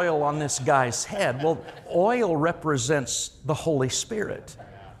of oil on this guy's head. Well, oil represents the Holy Spirit.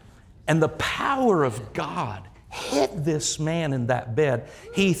 And the power of God hit this man in that bed.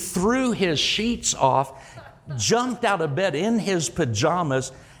 He threw his sheets off, jumped out of bed in his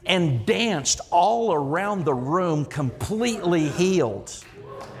pajamas, and danced all around the room completely healed.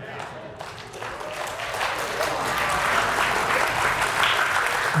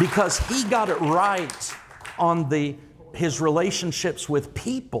 Because he got it right on his relationships with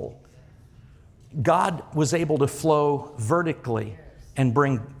people. God was able to flow vertically and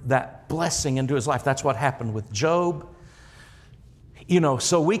bring that blessing into his life. That's what happened with Job.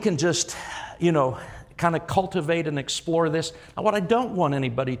 So we can just, kind of cultivate and explore this. Now, what I don't want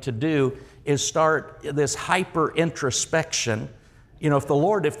anybody to do is start this hyper introspection. If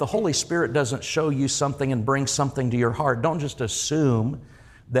the Holy Spirit doesn't show you something and bring something to your heart, don't just assume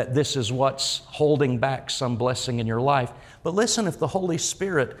that this is what's holding back some blessing in your life. But listen, if the Holy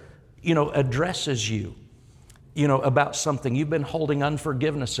Spirit, addresses you, about something, you've been holding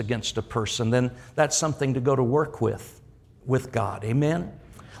unforgiveness against a person, then that's something to go to work with God. Amen?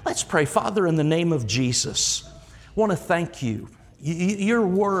 Let's pray. Father, in the name of Jesus, I want to thank you. Your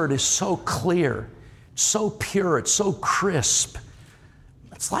word is so clear, so pure, it's so crisp.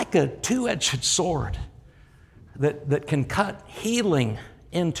 It's like a two-edged sword that can cut healing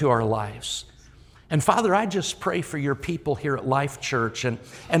into our lives. And Father, I just pray for your people here at Life Church. And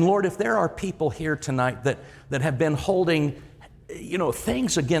Lord, if there are people here tonight that have been holding,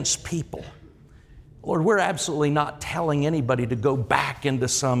 things against people, Lord, we're absolutely not telling anybody to go back into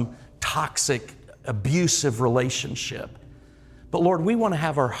some toxic, abusive relationship. But Lord, we want to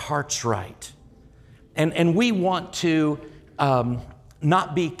have our hearts right. And we want to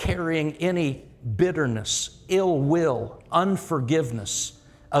not be carrying any bitterness, ill will, unforgiveness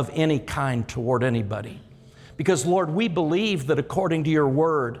of any kind toward anybody. Because Lord, we believe that according to your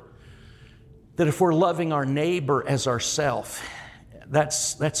word, that if we're loving our neighbor as ourself,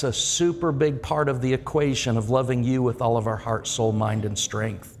 that's a super big part of the equation of loving you with all of our heart, soul, mind, and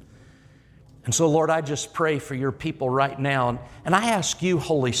strength. And so Lord, I just pray for your people right now, and I ask you,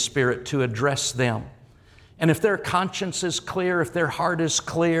 Holy Spirit, to address them. And if their conscience is clear, if their heart is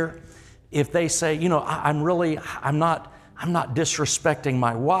clear, if they say, I'm not disrespecting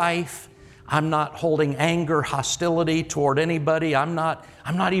my wife. I'm not holding anger, hostility toward anybody. I'm not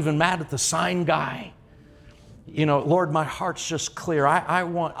even mad at the sign guy. Lord, my heart's just clear.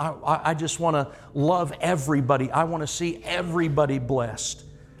 I just want to love everybody. I want to see everybody blessed.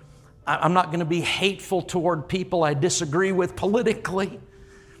 I'm not going to be hateful toward people I disagree with politically.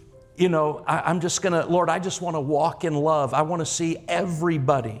 I'm just going to, Lord, I just want to walk in love. I want to see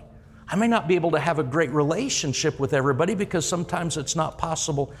everybody. I may not be able to have a great relationship with everybody because sometimes it's not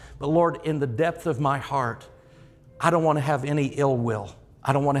possible. But Lord, in the depth of my heart, I don't want to have any ill will.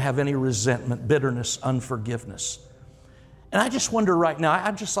 I don't want to have any resentment, bitterness, unforgiveness. And I just wonder right now,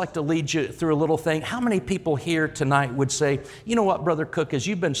 I'd just like to lead you through a little thing. How many people here tonight would say, you know what, Brother Cooke, as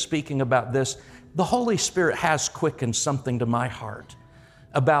you've been speaking about this, the Holy Spirit has quickened something to my heart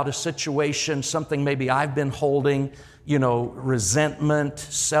about a situation, something maybe I've been holding, resentment,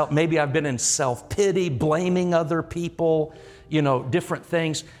 maybe I've been in self-pity, blaming other people, different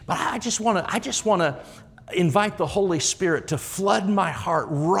things. But I just want to invite the Holy Spirit to flood my heart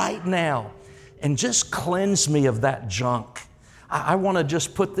right now and just cleanse me of that junk. I want to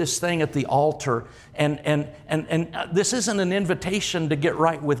just put this thing at the altar. And this isn't an invitation to get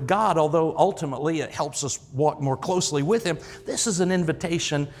right with God, although ultimately it helps us walk more closely with Him. This is an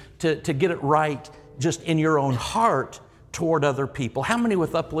invitation to get it right just in your own heart toward other people. How many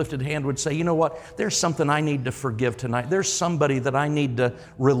with uplifted hand would say, you know what, there's something I need to forgive tonight. There's somebody that I need to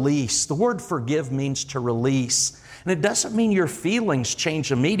release. The word forgive means to release. And it doesn't mean your feelings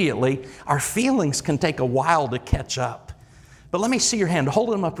change immediately. Our feelings can take a while to catch up. But let me see your hand.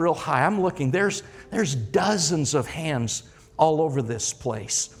 Hold them up real high. I'm looking. There's dozens of hands all over this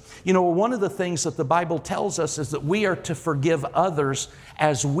place. One of the things that the Bible tells us is that we are to forgive others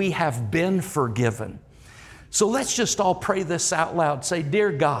as we have been forgiven. So let's just all pray this out loud. Say,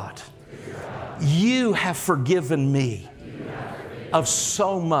 Dear God, you have forgiven me of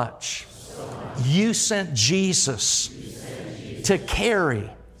so much. You sent Jesus to carry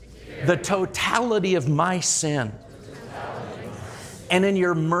the totality of my sin. And in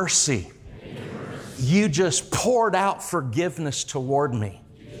your mercy, you just poured out forgiveness toward me.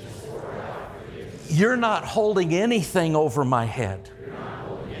 You're not holding anything over my head.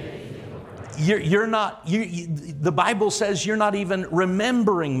 You're not, the Bible says you're not even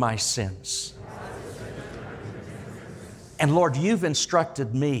remembering my sins. And Lord, you've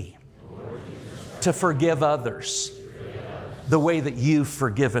instructed me to forgive others the way that you've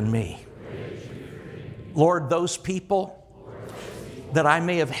forgiven me. Lord, those people that I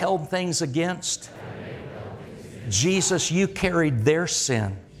may have held things against, Jesus, you carried their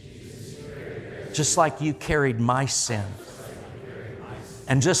sin just like you carried my sin.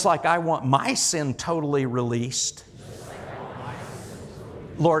 And just like I want my sin totally released,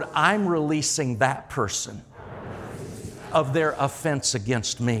 Lord, I'm releasing that person of their offense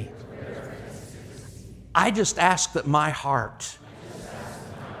against me. I just ask that my heart,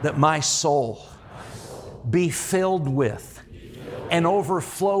 that my soul be filled with and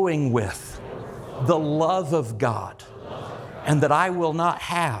overflowing with the love of God, and that I will not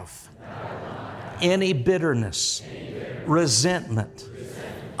have any bitterness, resentment,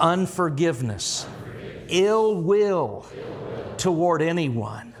 unforgiveness, ill will toward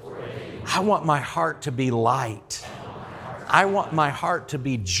anyone. I want my heart to be light. I want my heart to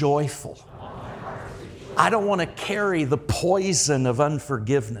be joyful. I don't want to carry the poison of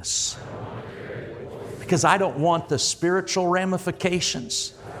unforgiveness because I don't want the spiritual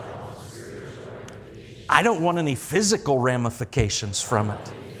ramifications. I don't want any physical ramifications from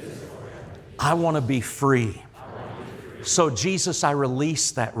it. I want to be free. So Jesus, I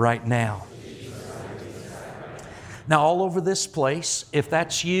release that right now. Now, all over this place, if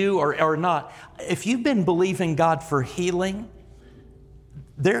that's you or not, if you've been believing God for healing,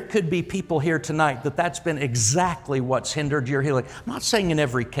 there could be people here tonight that's been exactly what's hindered your healing. I'm not saying in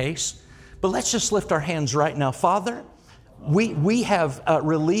every case, but let's just lift our hands right now. Father, we have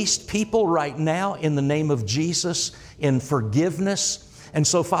released people right now in the name of Jesus in forgiveness. And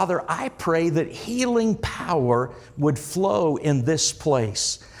so, Father, I pray that healing power would flow in this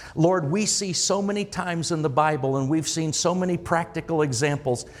place. Lord, we see so many times in the Bible, and we've seen so many practical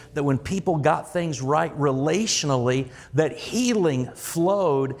examples that when people got things right relationally, that healing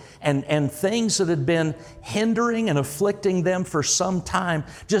flowed, and things that had been hindering and afflicting them for some time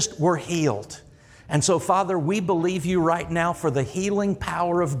just were healed. And so, Father, we believe you right now for the healing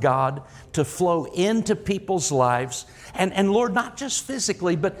power of God to flow into people's lives. And Lord, not just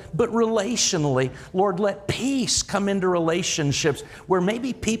physically, but relationally. Lord, let peace come into relationships where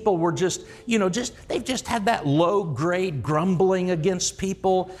maybe people were they've just had that low-grade grumbling against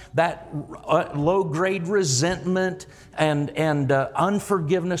people, that low-grade resentment and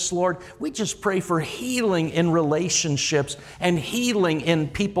unforgiveness, Lord. We just pray for healing in relationships and healing in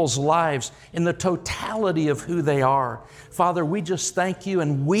people's lives in the totality of who they are. Father, we just thank you,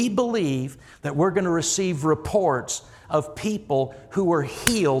 and we believe that we're going to receive reports of people who were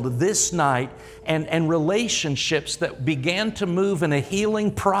healed this night and relationships that began to move in a healing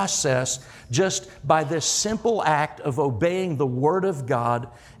process just by this simple act of obeying the Word of God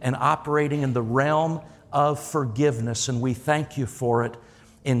and operating in the realm of forgiveness. And we thank you for it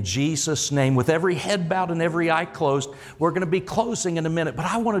in Jesus' name. With every head bowed and every eye closed, we're going to be closing in a minute, but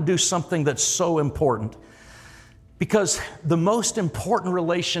I want to do something that's so important. Because the most important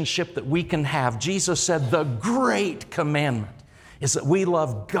relationship that we can have, Jesus said, the great commandment is that we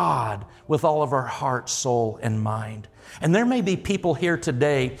love God with all of our heart, soul, and mind. And there may be people here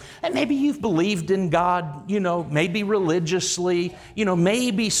today, and maybe you've believed in God, maybe religiously,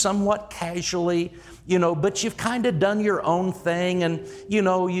 maybe somewhat casually, but you've kind of done your own thing, and,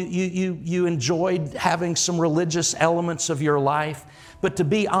 you enjoyed having some religious elements of your life. But to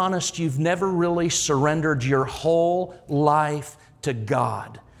be honest, you've never really surrendered your whole life to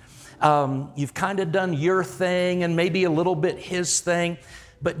God. You've kind of done your thing and maybe a little bit His thing.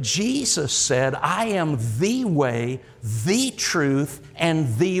 But Jesus said, I am the way, the truth,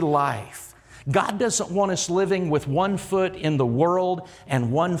 and the life. God doesn't want us living with one foot in the world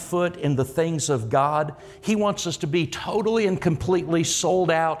and one foot in the things of God. He wants us to be totally and completely sold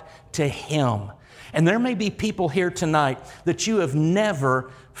out to Him. And there may be people here tonight that you have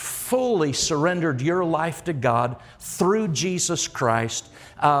never fully surrendered your life to God through Jesus Christ.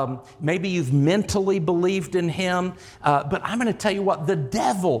 Maybe you've mentally believed in Him, but I'm going to tell you what, the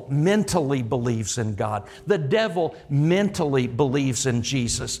devil mentally believes in God. The devil mentally believes in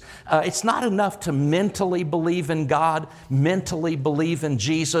Jesus. It's not enough to mentally believe in God, mentally believe in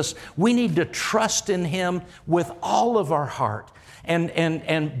Jesus. We need to trust in Him with all of our heart.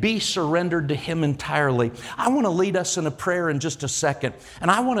 And be surrendered to Him entirely. I want to lead us in a prayer in just a second. And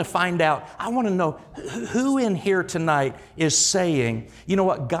I want to know who in here tonight is saying, you know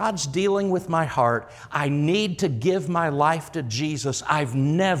what, God's dealing with my heart. I need to give my life to Jesus. I've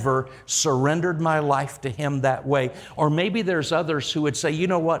never surrendered my life to Him that way. Or maybe there's others who would say, you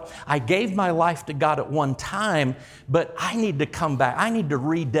know what, I gave my life to God at one time, but I need to come back. I need to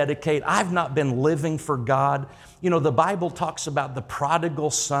rededicate. I've not been living for God. The Bible talks about the prodigal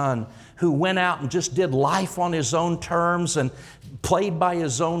son who went out and just did life on his own terms and played by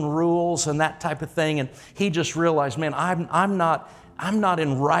his own rules and that type of thing. And he just realized, man, I'm not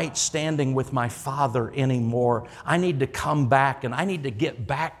in right standing with my Father anymore. I need to come back and I need to get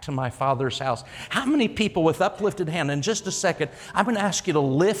back to my Father's house. How many people with uplifted hand? In just a second, I'm going to ask you to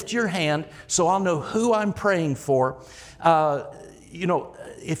lift your hand so I'll know who I'm praying for.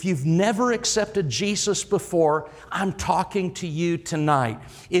 If you've never accepted Jesus before, I'm talking to you tonight.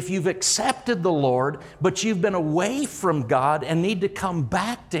 If you've accepted the Lord, but you've been away from God and need to come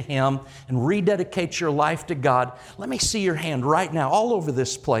back to Him and rededicate your life to God, let me see your hand right now all over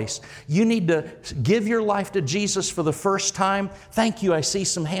this place. You need to give your life to Jesus for the first time. Thank you. I see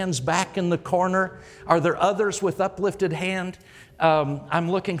some hands back in the corner. Are there others with uplifted hand? I'm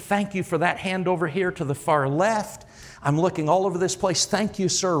looking. Thank you for that hand over here to the far left. I'm looking all over this place. Thank you,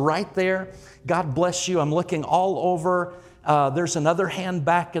 sir, right there. God bless you. I'm looking all over. There's another hand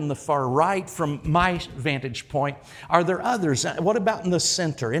back in the far right from my vantage point. Are there others? What about in the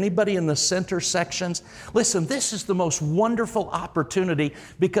center? Anybody in the center sections? Listen, this is the most wonderful opportunity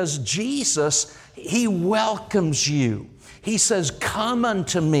because Jesus, He welcomes you. He says, come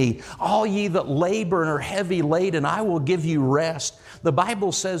unto me, all ye that labor and are heavy laden, I will give you rest. The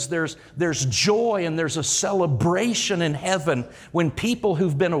Bible says there's joy and there's a celebration in heaven when people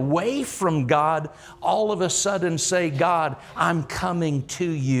who've been away from God all of a sudden say, God, I'm coming to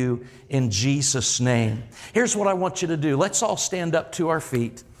you in Jesus' name. Here's what I want you to do. Let's all stand up to our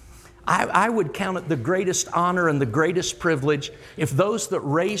feet. I would count it the greatest honor and the greatest privilege if those that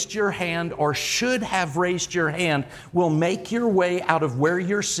raised your hand or should have raised your hand will make your way out of where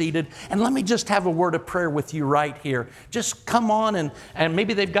you're seated. And let me just have a word of prayer with you right here. Just come on, and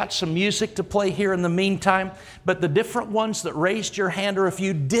maybe they've got some music to play here in the meantime. But the different ones that raised your hand, or if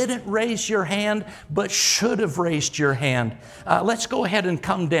you didn't raise your hand but should have raised your hand, let's go ahead and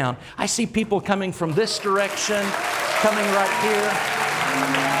come down. I see people coming from this direction, coming right here. Thank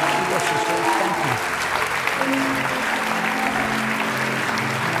you.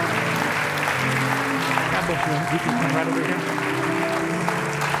 God bless you. You can come right over here.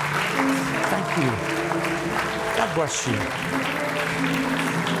 Thank you. God bless you.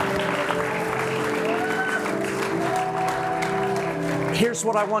 Here's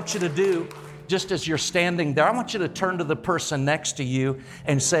what I want you to do. Just as you're standing there, I want you to turn to the person next to you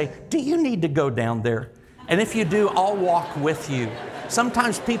and say, do you need to go down there? And if you do, I'll walk with you.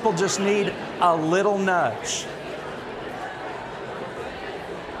 Sometimes people just need a little nudge.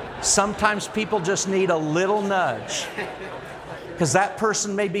 Sometimes people just need a little nudge. Because that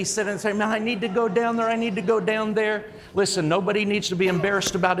person may be sitting and saying, man, I need to go down there, I need to go down there. Listen, nobody needs to be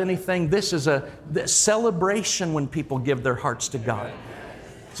embarrassed about anything. This is a celebration when people give their hearts to God.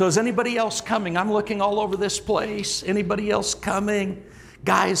 So is anybody else coming? I'm looking all over this place. Anybody else coming?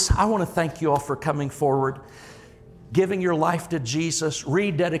 Guys, I want to thank you all for coming forward, giving your life to Jesus,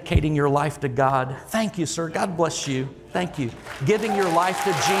 rededicating your life to God. Thank you, sir. God bless you. Thank you. Giving your life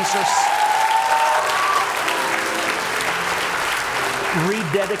to Jesus,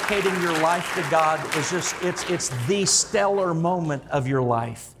 rededicating your life to God is just, it's the stellar moment of your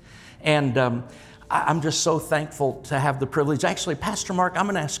life. And I'm just so thankful to have the privilege. Actually, Pastor Mark, I'm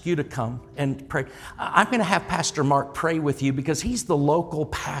going to ask you to come and pray. I'm going to have Pastor Mark pray with you because he's the local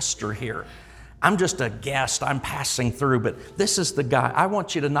pastor here. I'm just a guest. I'm passing through, but this is the guy. I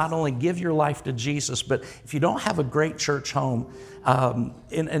want you to not only give your life to Jesus, but if you don't have a great church home,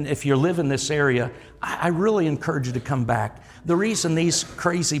 and if you live in this area, I really encourage you to come back. The reason these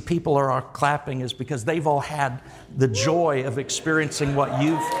crazy people are clapping is because they've all had the joy of experiencing what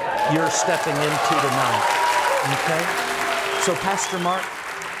you're stepping into tonight. Okay? So, Pastor Mark,